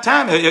wasting my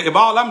time. If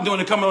all I'm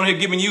doing is coming on here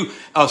giving you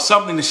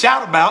something to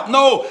shout about.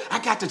 No, I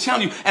got to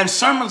challenge you. And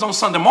sermons on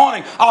Sunday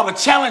morning ought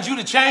to challenge you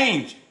to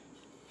change.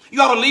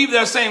 You ought to leave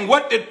there saying,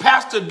 what did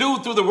Pastor do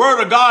through the word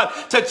of God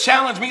to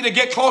challenge me to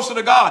get closer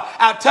to God?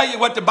 I'll tell you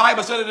what the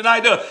Bible said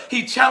tonight does.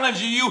 He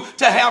challenges you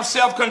to have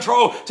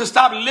self-control, to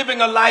stop living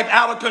a life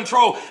out of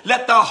control.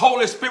 Let the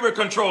Holy Spirit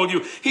control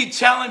you. He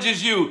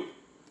challenges you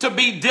to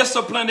be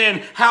disciplined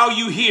in how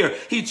you hear.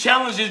 He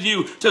challenges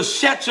you to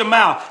shut your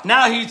mouth.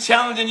 Now he's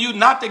challenging you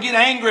not to get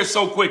angry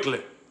so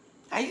quickly.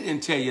 He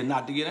didn't tell you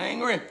not to get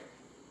angry.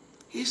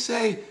 He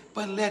say,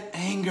 but let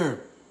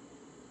anger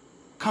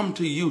come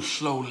to you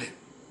slowly.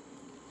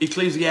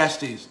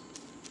 Ecclesiastes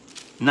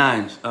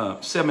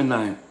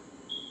 7:9.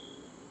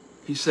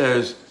 He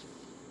says,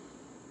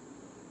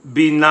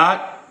 be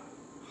not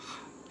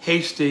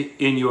hasty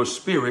in your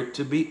spirit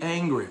to be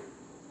angry,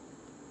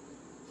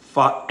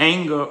 for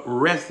anger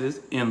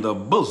resteth in the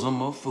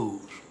bosom of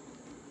fools.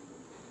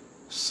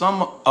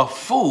 A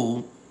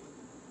fool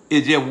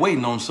is just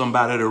waiting on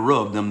somebody to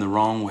rub them the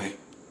wrong way.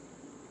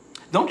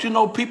 Don't you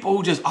know people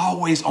who just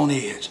always on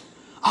edge?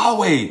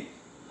 Always.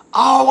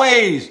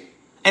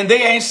 And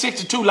they ain't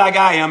 62 like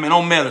I am and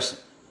on medicine.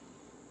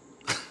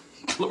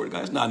 Glory to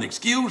God, it's not an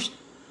excuse.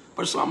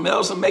 But something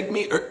else will make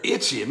me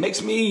itchy. It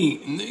makes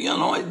me,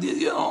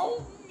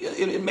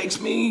 it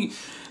makes me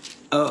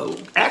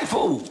act a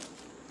fool.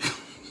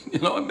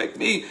 It makes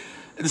me,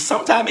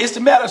 sometimes it's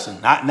the medicine.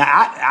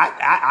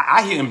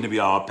 I hear him to be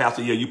all,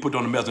 Pastor, yeah, you put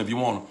on the medicine if you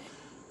want to.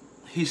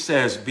 He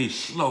says, be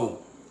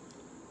slow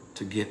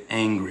to get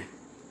angry.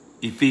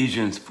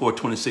 Ephesians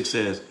 4:26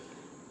 says,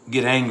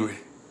 get angry,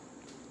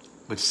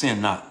 but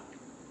sin not.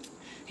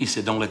 He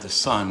said, don't let the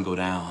sun go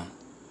down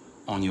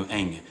on your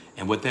anger.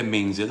 And what that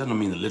means, it doesn't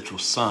mean the literal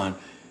sun.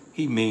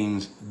 He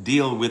means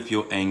deal with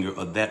your anger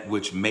or that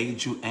which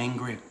made you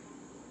angry.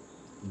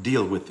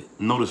 Deal with it.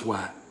 Notice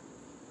why.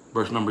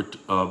 Verse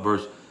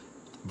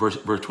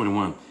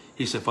 21.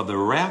 He said, for the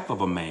wrath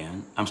of a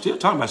man, I'm still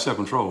talking about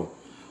self-control,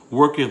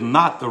 worketh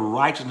not the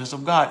righteousness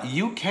of God.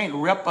 You can't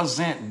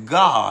represent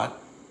God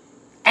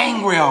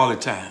angry all the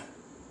time.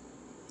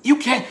 You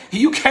can't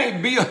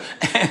be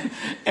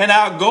and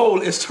our goal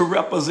is to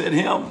represent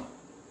him.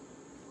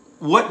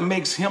 What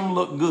makes him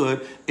look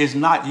good is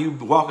not you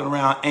walking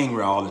around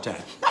angry all the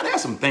time. Now,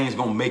 there's some things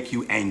going to make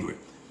you angry.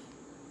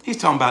 He's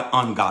talking about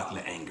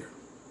ungodly anger.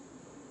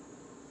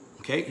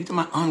 Okay? He's talking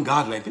about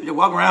ungodly anger. People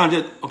walk around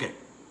just, okay.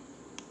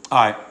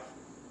 All right.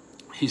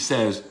 He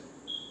says,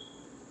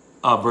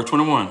 verse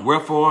 21,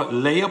 wherefore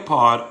lay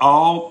apart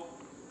all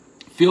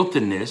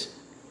filthiness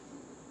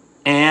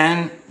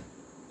and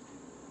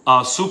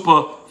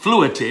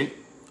superfluity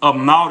of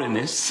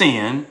naughtiness,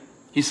 sin.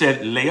 He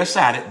said, lay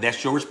aside it.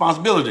 That's your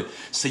responsibility.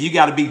 So you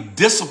got to be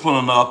disciplined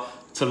enough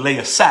to lay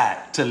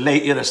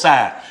it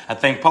aside. I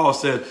think Paul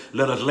said,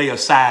 let us lay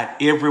aside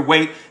every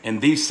weight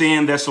and these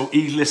sins that so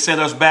easily set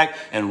us back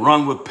and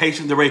run with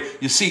patience the race.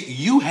 You see,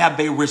 you have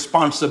a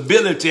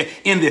responsibility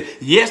in this.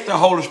 Yes, the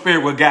Holy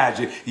Spirit will guide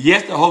you.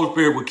 Yes, the Holy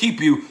Spirit will keep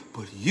you,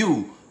 but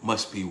you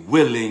must be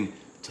willing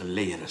to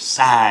lay it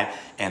aside,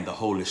 and the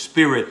Holy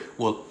Spirit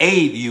will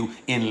aid you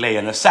in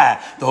laying aside.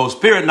 The Holy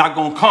Spirit not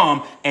going to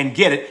come and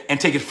get it and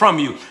take it from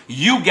you.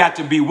 You got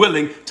to be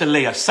willing to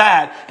lay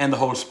aside, and the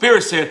Holy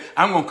Spirit said,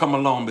 I'm going to come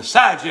along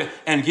beside you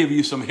and give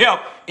you some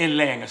help in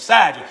laying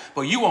aside you.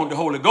 But you want the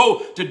Holy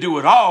Ghost to do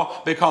it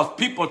all because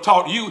people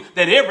taught you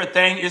that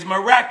everything is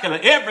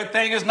miraculous.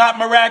 Everything is not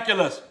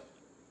miraculous.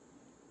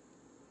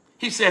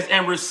 He says,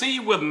 and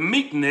receive with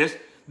meekness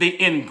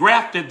the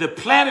engrafted, the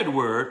planted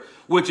word,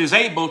 which is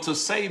able to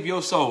save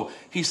your soul.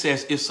 He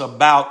says it's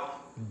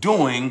about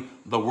doing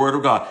the word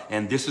of God.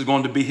 And this is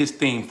going to be his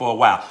theme for a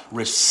while.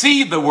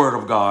 Receive the word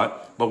of God.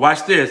 But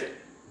watch this.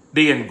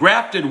 The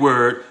engrafted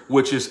word,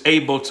 which is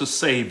able to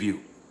save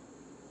you.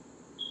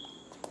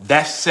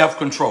 That's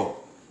self-control.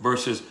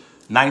 Verses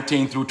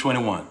 19 through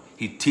 21.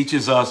 He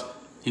teaches us,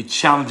 he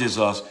challenges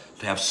us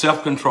to have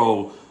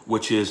self-control,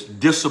 which is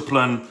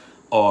discipline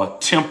or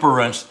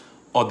temperance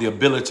or the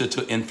ability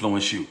to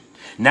influence you.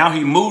 Now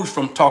he moves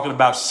from talking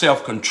about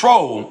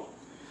self-control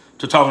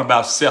to talking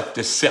about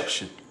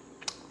self-deception.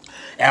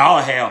 And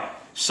I'll have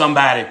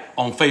somebody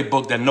on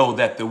Facebook that know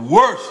that the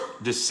worst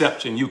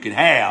deception you can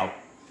have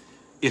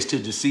is to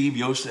deceive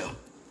yourself.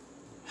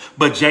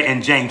 But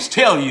James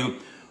tell you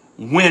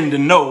when to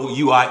know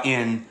you are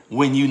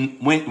when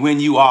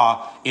you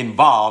are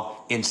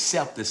involved in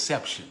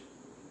self-deception.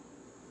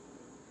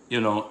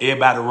 You know,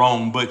 everybody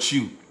wrong but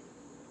you.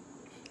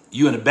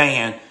 You in a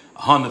band,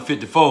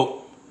 154.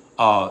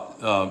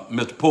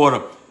 Mr.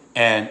 Porter,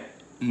 and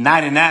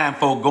 99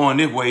 folk going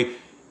this way,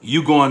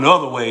 you going the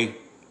other way,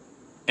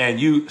 and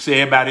you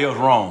say everybody else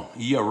wrong.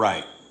 You're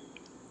right.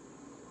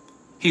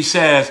 He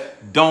says,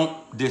 don't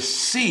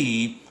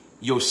deceive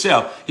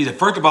yourself. He said,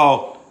 first of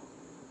all,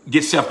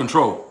 get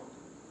self-control.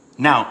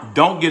 Now,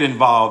 don't get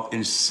involved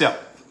in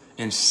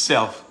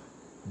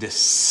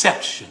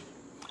self-deception.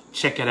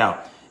 Check it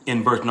out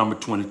in verse number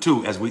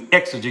 22 as we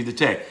exegete the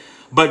text.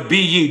 But be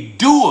ye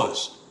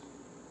doers,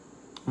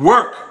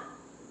 work.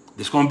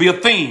 There's going to be a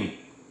theme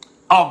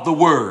of the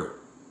word.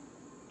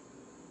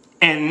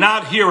 And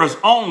not hearers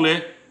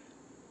only,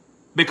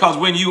 because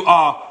when you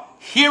are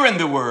hearing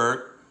the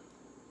word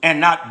and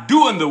not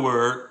doing the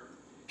word,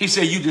 He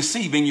said, you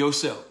deceiving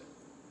yourself.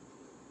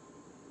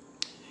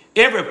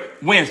 Every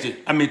Wednesday,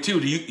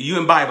 Tuesday, you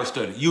in Bible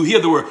study, you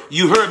hear the word.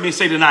 You heard me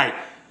say tonight,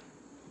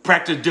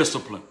 practice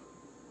discipline.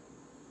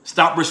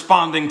 Stop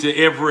responding to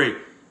every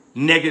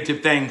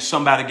negative thing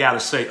somebody got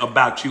to say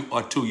about you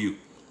or to you.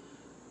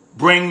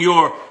 Bring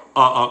your,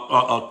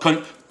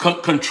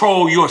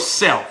 control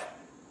yourself.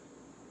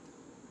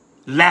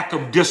 Lack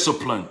of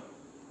discipline,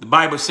 the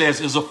Bible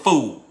says, is a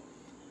fool.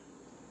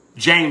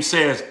 James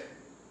says,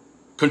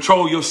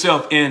 control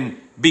yourself and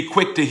be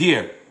quick to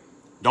hear.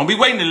 Don't be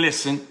waiting to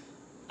listen.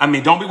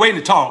 Don't be waiting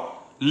to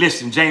talk.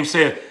 Listen. James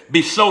said,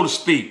 be slow to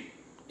speak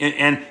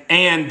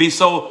and be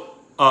slow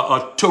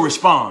to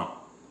respond.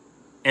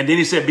 And then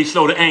he said, be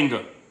slow to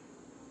anger.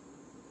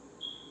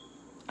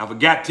 I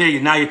forgot to tell you,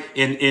 now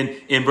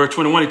in verse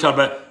 21, he talked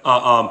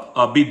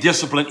about be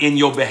disciplined in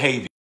your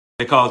behavior.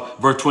 Because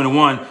verse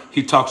 21,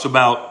 he talks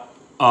about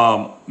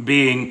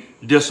being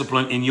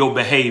disciplined in your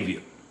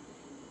behavior.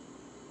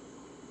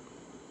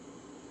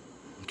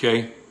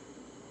 Okay.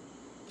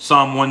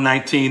 Psalm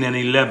 119 and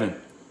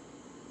 11.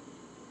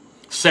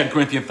 2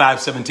 Corinthians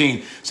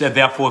 5:17 said,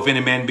 therefore, if any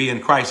man be in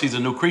Christ, he's a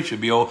new creature.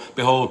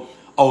 Behold,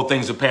 old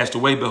things are passed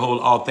away.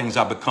 Behold, all things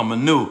are become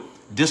anew.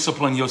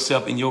 Discipline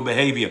yourself in your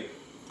behavior.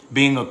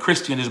 Being a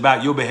Christian is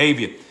about your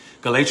behavior.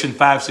 Galatians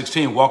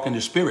 5:16, walk in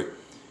the Spirit,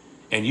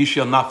 and you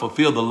shall not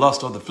fulfill the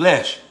lust of the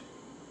flesh.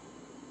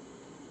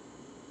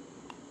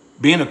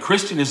 Being a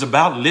Christian is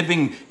about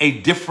living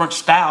a different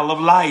style of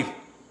life.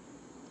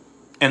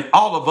 And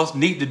all of us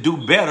need to do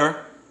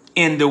better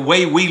in the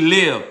way we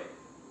live.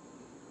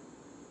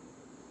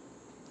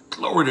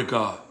 Glory to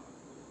God.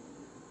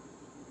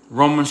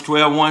 Romans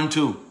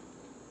 12:1-2.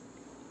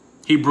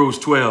 Hebrews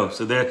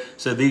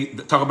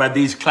 12. Talk about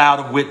these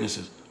cloud of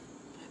witnesses.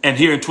 And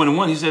here in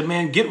 21, he said,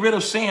 man, get rid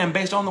of sin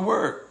based on the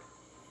word.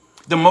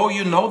 The more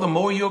you know, the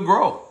more you'll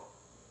grow.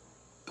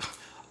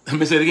 Let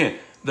me say it again.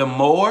 The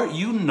more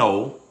you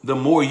know, the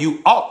more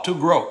you ought to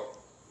grow.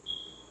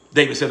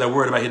 David said that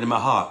word about hitting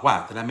my heart.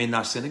 Why? That I may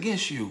not sin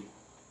against you.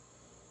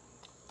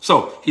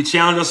 So he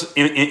challenged us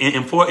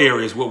in 4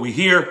 areas: what we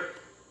hear,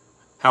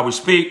 how we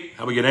speak,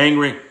 how we get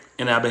angry,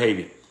 and our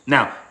behavior.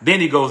 Now, then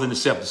he goes into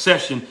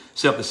self-deception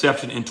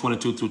in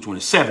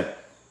 22-27.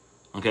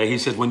 Okay, he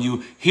says, when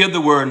you hear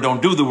the word and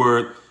don't do the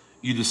word,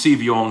 you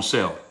deceive your own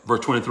self. Verse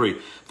 23,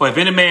 for if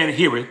any man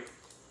heareth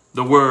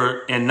the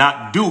word and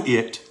not do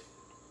it,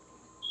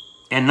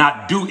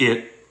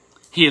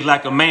 he is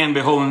like a man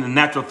beholding the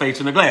natural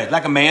face in the glass,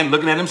 like a man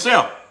looking at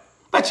himself.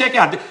 But check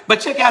out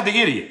the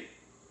idiot.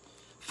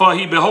 For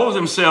he beholds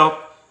himself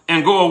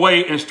and go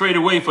away and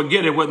straightway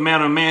forgetteth what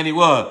manner of man he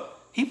was.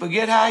 He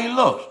forget how he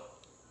looks.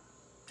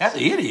 That's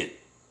an idiot.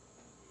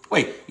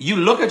 Wait, you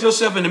look at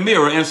yourself in the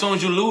mirror, and as soon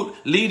as you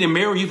leave the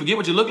mirror, you forget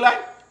what you look like?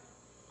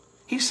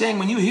 He's saying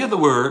when you hear the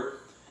word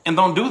and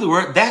don't do the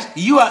word,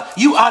 you are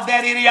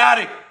that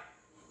idiotic.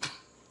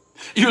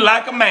 You're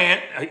like a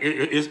man.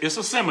 It's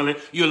a simile.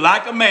 You're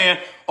like a man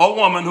or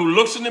woman who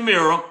looks in the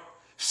mirror,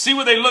 see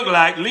what they look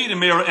like, leave the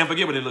mirror, and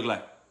forget what they look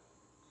like.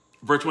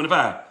 Verse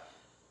 25.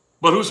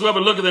 But whosoever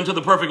looketh into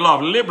the perfect law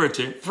of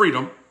liberty,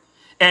 freedom,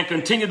 and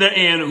continue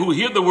therein, who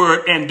hear the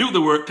word and do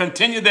the word,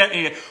 continue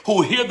therein,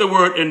 who hear the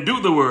word and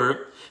do the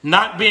word,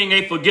 not being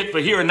a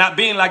forgetful hearer, not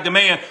being like the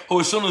man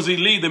who as soon as he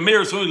leave the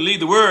mirror, as soon as he leave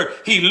the word,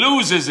 he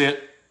loses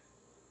it.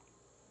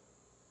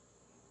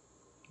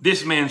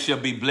 This man shall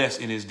be blessed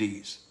in his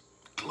deeds.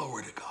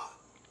 Glory to God.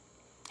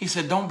 He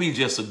said, don't be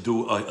just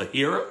a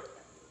hearer.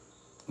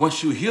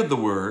 Once you hear the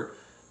word,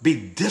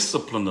 be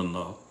disciplined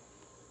enough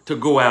to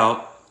go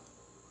out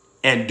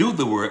and do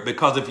the word,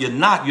 because if you're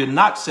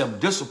not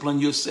self-disciplined,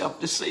 you're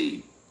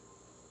self-deceived.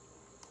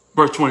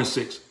 Verse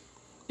 26.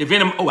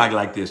 I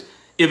like this.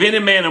 If any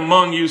man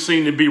among you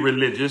seem to be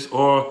religious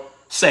or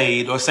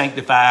saved or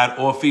sanctified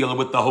or filled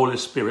with the Holy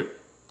Spirit,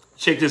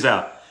 check this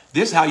out.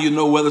 This is how you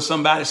know whether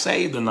somebody's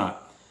saved or not.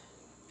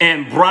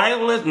 And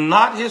bridleth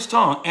not his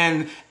tongue,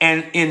 and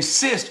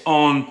insist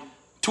on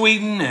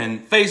tweeting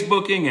and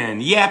Facebooking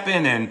and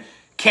yapping and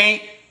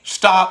can't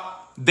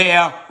stop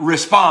their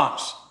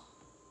response.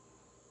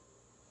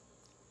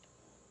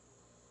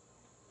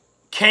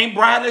 Can't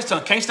bridle his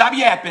tongue, can't stop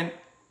yapping.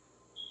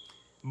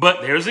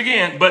 But there's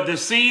again, but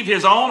deceive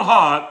his own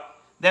heart,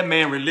 that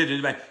man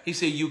religious. He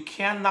said, you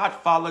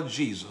cannot follow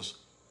Jesus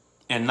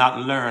and not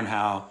learn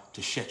how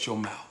to shut your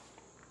mouth.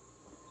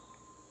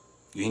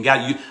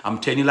 I'm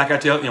telling you, like I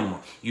tell Emma,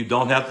 you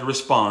don't have to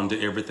respond to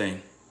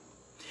everything.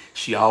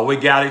 She always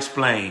got to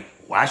explain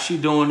why she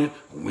doing it,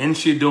 when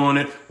she doing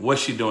it, what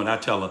she doing. I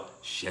tell her,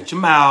 shut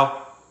your mouth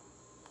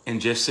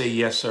and just say,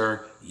 yes,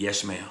 sir,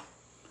 yes, ma'am.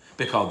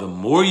 Because the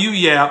more you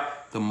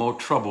yap, the more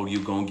trouble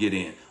you're going to get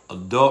in.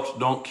 Adults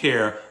don't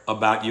care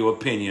about your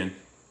opinion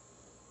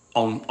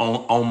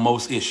on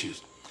most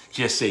issues.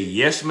 Just say,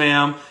 yes,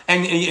 ma'am.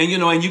 And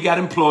you got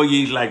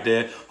employees like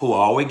that who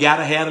always got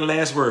to have the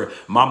last word.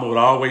 Mama would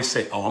always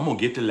say, oh, I'm going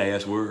to get the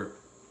last word.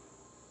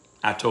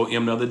 I told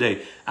him the other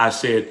day, I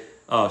said,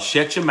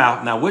 shut your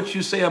mouth. Now, what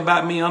you say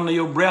about me under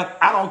your breath,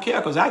 I don't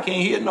care, because I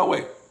can't hear it no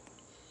way.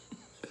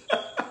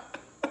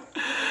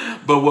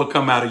 But what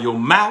come out of your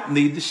mouth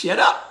need to shut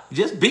up.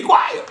 Just be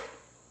quiet.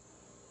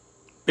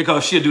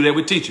 Because she'll do that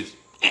with teachers.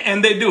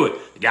 And they do it.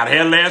 You got to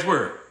have the last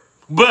word.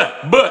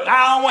 But,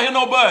 I don't want to hear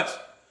no buts.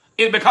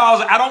 It's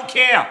because I don't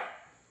care.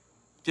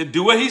 Just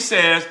do what he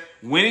says.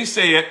 When he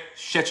said,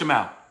 shut your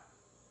mouth.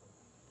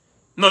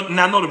 No,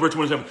 now notice verse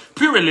 27.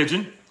 Pure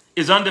religion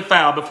is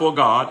undefiled before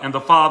God, and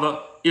the Father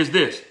is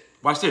this.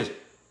 Watch this.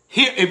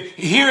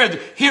 Here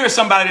is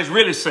somebody that's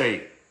really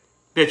saved.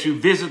 That you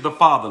visit the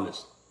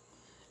fatherless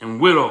and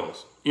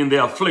widows in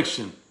their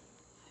affliction,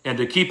 and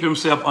to keep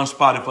himself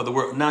unspotted for the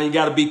world. Now, you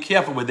got to be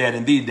careful with that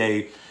in these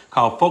days,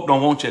 because folk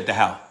don't want you at the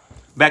house.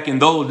 Back in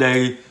those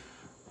days,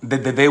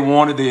 they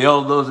wanted the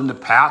elders and the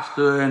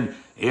pastor and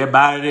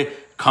everybody to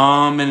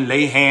come and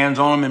lay hands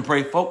on them and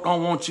pray. Folk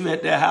don't want you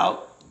at their house.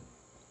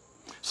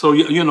 So,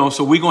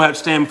 so we're going to have to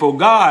stand before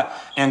God,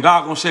 and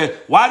God going to say,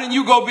 why didn't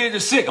you go visit the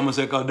sick? I'm going to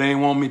say, because they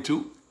didn't want me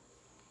to.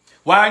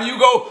 Why didn't you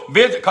go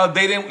visit? Because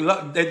they don't,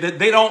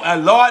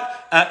 Lord, Lord,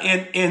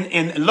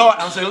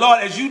 I'm saying,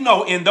 Lord, as you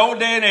know, in those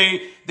days and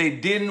age, they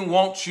didn't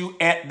want you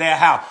at their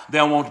house. They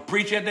don't want the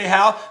preacher at their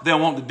house. They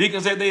don't want the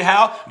deacons at their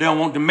house. They don't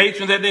want the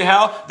matrons at their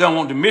house. They don't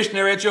want the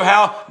missionary at your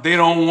house. They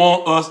don't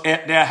want us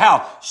at their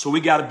house. So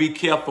we got to be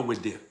careful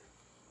with this.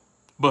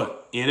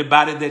 But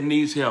anybody that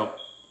needs help,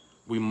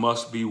 we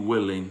must be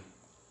willing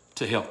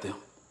to help them.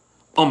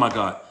 Oh, my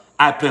God.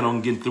 I plan on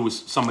getting through with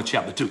some of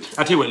chapter 2.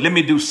 I tell you what, let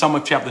me do some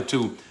of chapter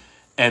 2.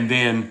 And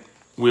then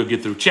we'll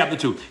get through chapter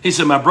 2. He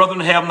said, my brethren,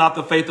 have not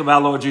the faith of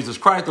our Lord Jesus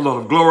Christ, the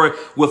Lord of glory,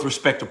 with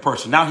respect to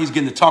person. Now he's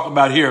getting to talk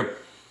about here.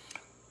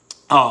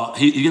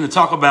 He's going to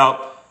talk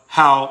about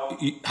how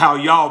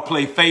y'all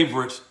play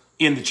favorites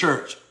in the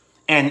church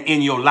and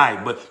in your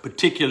life, but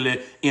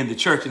particularly in the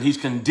church. And he's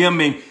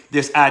condemning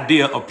this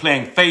idea of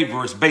playing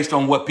favorites based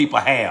on what people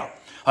have,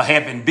 or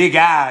having big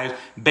eyes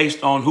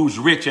based on who's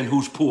rich and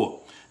who's poor.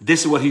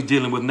 This is what he's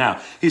dealing with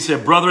now. He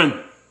said, brethren,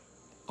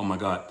 oh my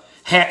God,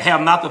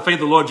 have not the faith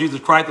of the Lord Jesus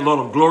Christ, the Lord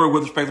of glory,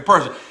 with respect to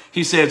person.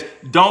 He says,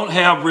 don't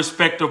have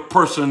respect of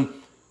person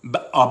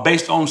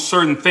based on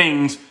certain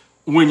things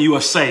when you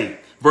are saved.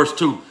 Verse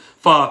 2,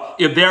 for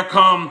if there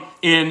come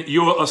in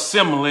your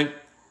assembly,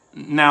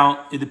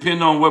 now it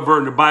depends on what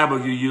version of the Bible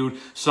you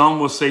use. Some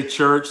will say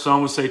church,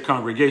 some will say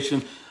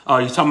congregation.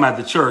 He's talking about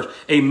the church.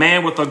 A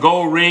man with a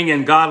gold ring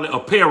and godly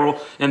apparel,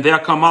 and there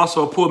come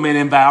also a poor man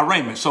in vile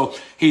raiment. So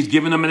he's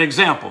giving them an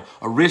example.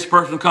 A rich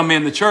person come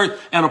in the church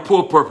and a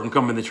poor person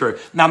come in the church.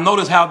 Now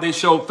notice how they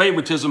show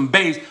favoritism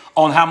based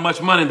on how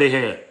much money they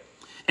had.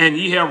 And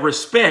ye have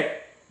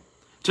respect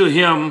to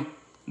him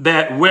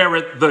that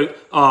weareth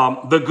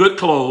the good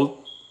clothes,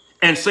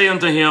 and say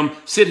unto him,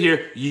 sit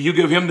here. You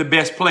give him the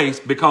best place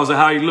because of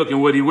how he look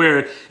and what he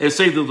weareth, and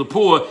say to the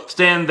poor,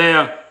 stand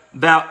there,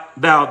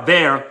 thou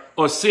there,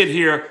 or sit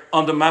here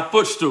under my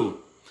footstool.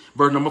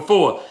 Verse number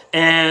 4.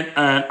 And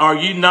are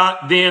ye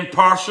not then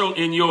partial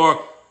in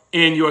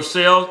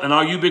yourselves, and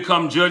are you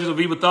become judges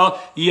of evil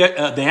thoughts?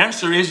 Yet the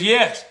answer is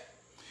yes.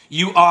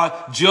 You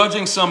are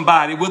judging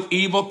somebody with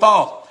evil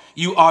thoughts.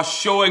 You are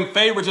showing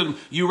favoritism.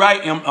 You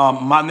right,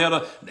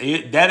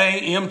 Monetta, that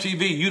ain't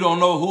MTV. You don't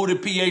know who the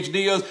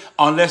PhD is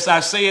unless I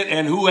say it,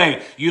 and who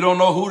ain't. You don't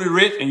know who the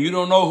rich and you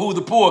don't know who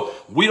the poor.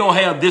 We don't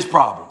have this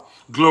problem.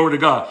 Glory to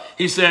God.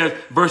 He says,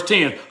 verse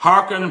 10,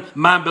 hearken,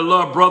 my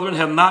beloved brethren,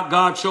 have not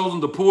God chosen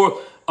the poor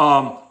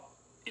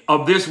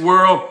of this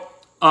world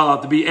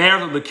to be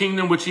heirs of the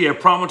kingdom which he had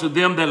promised to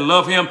them that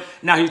love him.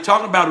 Now he's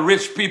talking about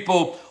rich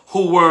people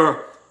who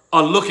were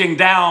looking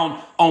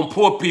down on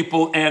poor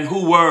people and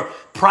who were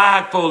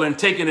prideful and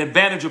taking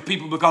advantage of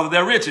people because of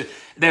their riches.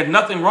 There's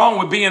nothing wrong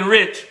with being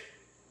rich.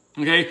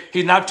 Okay,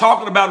 he's not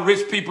talking about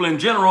rich people in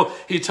general.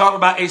 He's talking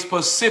about a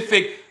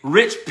specific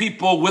rich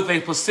people with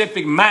a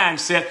specific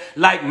mindset,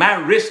 like my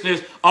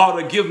richness ought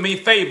to give me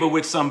favor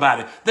with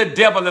somebody. The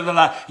devil is a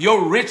lie.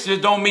 Your riches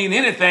don't mean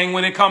anything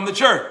when it comes to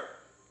church.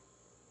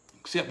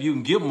 Except you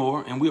can give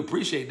more, and we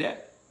appreciate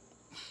that.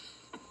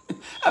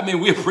 I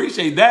mean, we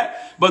appreciate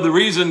that. But the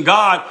reason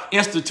God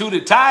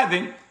instituted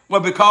tithing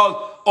was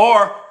because,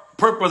 or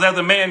purpose as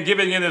a man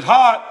giving in his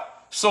heart,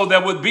 so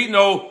there would be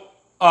no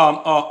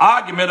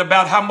argument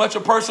about how much a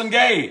person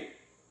gave.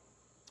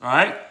 All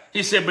right.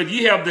 He said, but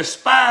ye have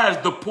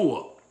despised the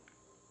poor.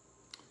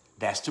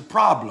 That's the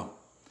problem.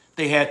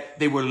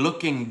 They were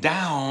looking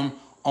down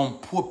on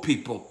poor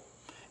people.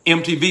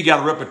 MTV got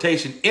a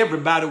reputation.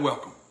 Everybody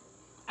welcome.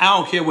 I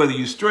don't care whether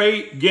you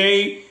straight,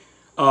 gay,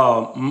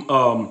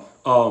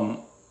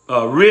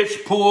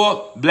 rich,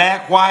 poor,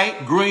 black,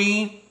 white,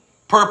 green,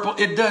 purple.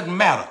 It doesn't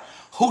matter.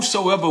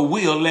 Whosoever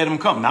will, let him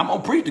come. Now I'm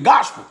going to preach the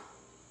gospel.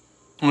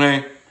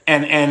 Okay.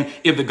 And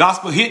if the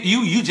gospel hit you,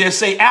 you just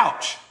say,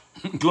 ouch.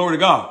 Glory to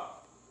God.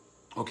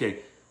 Okay,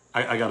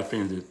 I got to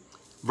finish it.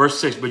 Verse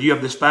 6, but you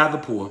have despised the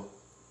poor.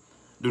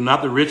 Do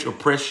not the rich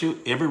oppress you?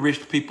 Every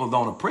rich people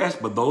don't oppress,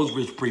 but those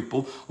rich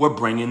people were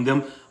bringing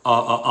them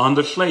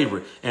under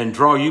slavery and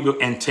draw you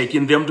and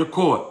taking them to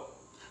court.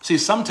 See,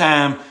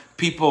 sometimes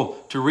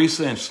people,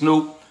 Teresa and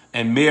Snoop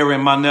and Mary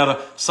and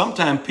Monetta,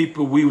 sometimes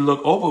people we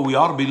look over, we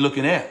ought to be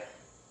looking at.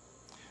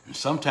 And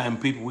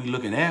sometimes people we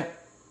looking at,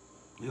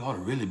 we ought to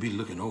really be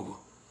looking over.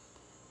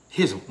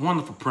 Here's a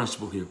wonderful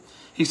principle here.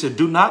 He said,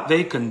 do not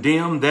they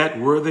condemn that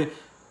worthy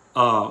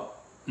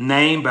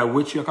name by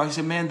which you're called? He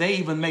said, man, they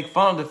even make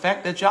fun of the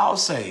fact that y'all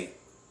saved.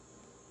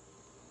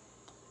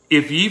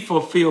 If ye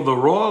fulfill the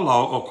royal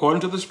law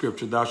according to the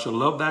scripture, thou shalt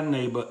love thy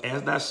neighbor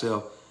as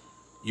thyself,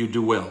 you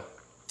do well.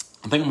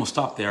 I think I'm going to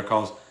stop there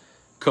because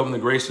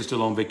Covenant Grace is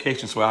still on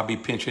vacation, so I'll be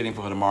pinch hitting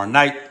for her tomorrow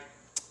night.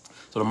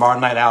 So tomorrow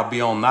night I'll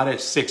be on not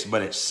at 6,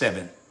 but at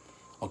 7.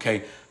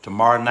 Okay,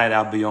 tomorrow night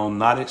I'll be on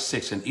not at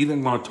 6. And either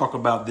I'm going to talk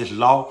about this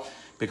law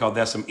because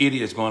there's some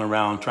idiots going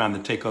around trying to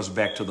take us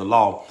back to the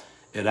law.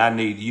 And I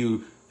need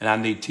you and I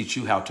need to teach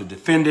you how to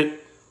defend it.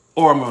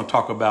 Or I'm going to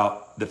talk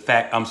about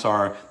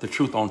the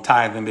truth on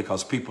tithing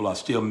because people are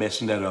still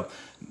messing that up.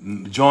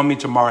 Join me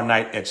tomorrow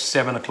night at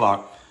 7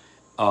 o'clock.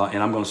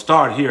 And I'm going to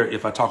start here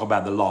if I talk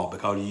about the law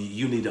because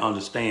you need to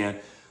understand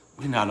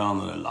we're not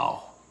under the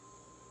law.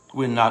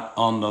 We're not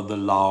under the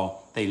law.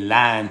 They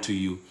lying to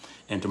you.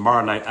 And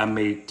tomorrow night I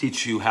may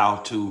teach you how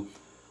to,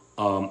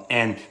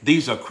 and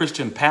these are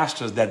Christian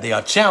pastors that they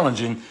are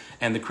challenging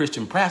and the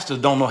Christian pastors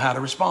don't know how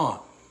to respond.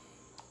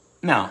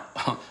 Now,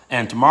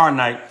 and tomorrow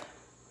night,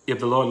 if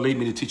the Lord lead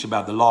me to teach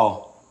about the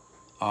law,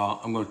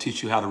 I'm going to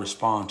teach you how to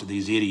respond to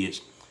these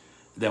idiots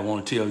that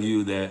want to tell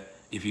you that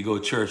if you go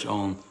to church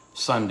on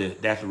Sunday,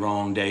 that's the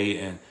wrong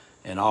day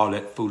and all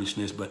that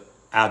foolishness. But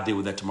I'll deal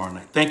with that tomorrow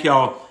night. Thank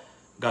y'all.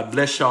 God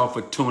bless y'all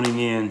for tuning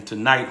in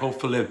tonight.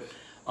 Hopefully,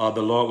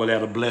 the Lord will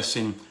add a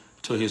blessing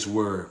to his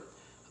word.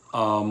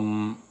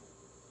 MTV.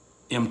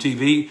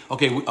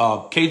 Okay,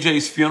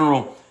 KJ's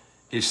funeral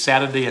is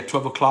Saturday at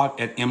 12 o'clock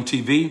at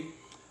MTV.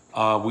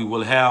 We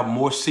will have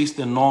more seats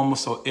than normal.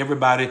 So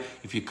everybody,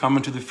 if you're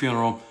coming to the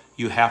funeral,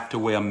 you have to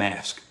wear a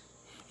mask.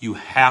 You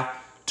have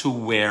to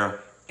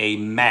wear a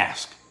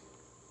mask.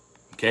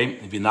 Okay,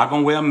 if you're not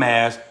going to wear a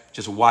mask,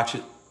 just watch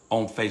it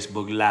on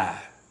Facebook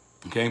Live.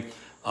 Okay,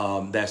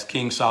 that's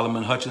King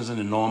Solomon Hutchinson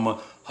and Norma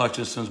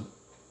Hutchinson's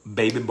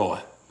baby boy.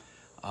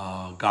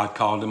 God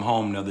called him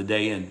home the other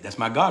day, and that's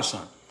my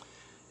godson.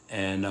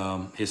 And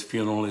his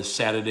funeral is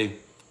Saturday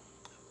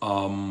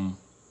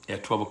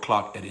at 12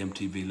 o'clock at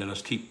MTV. Let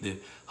us keep the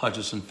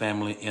Hutchinson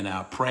family in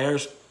our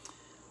prayers.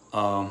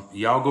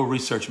 Y'all go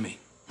research me.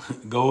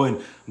 go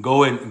and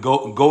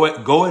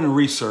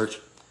research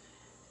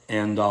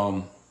and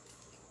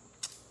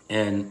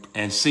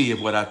see if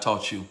what I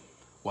taught you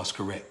was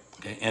correct.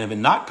 Okay, and if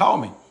not, call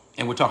me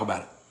and we'll talk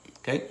about it.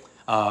 Okay,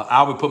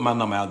 I will put my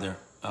number out there.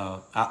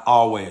 I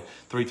always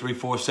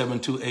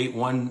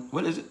 334-728-1.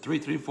 What is it?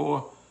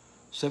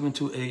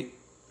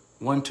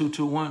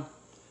 334-728-1221.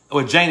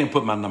 Well, Janie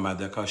put my number out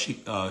there because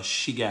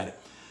she got it.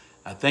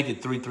 I think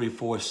it's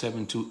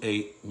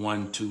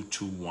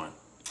 334-728-1221.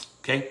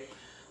 Okay,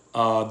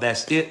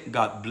 that's it.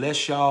 God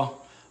bless y'all.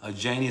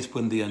 Janie is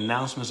putting the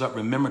announcements up.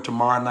 Remember,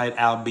 tomorrow night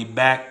I'll be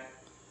back.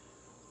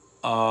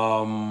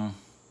 Tomorrow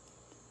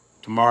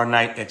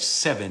night at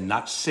 7,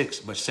 not 6,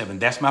 but 7.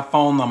 That's my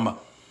phone number.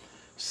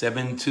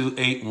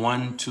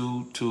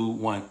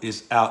 728-1221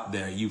 is out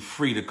there. You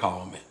free to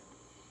call me.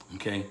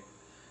 Okay.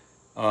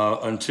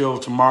 Until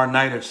tomorrow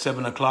night at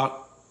 7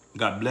 o'clock,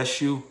 God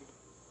bless you.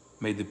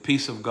 May the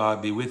peace of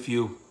God be with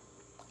you.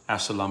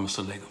 Assalamu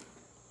alaikum.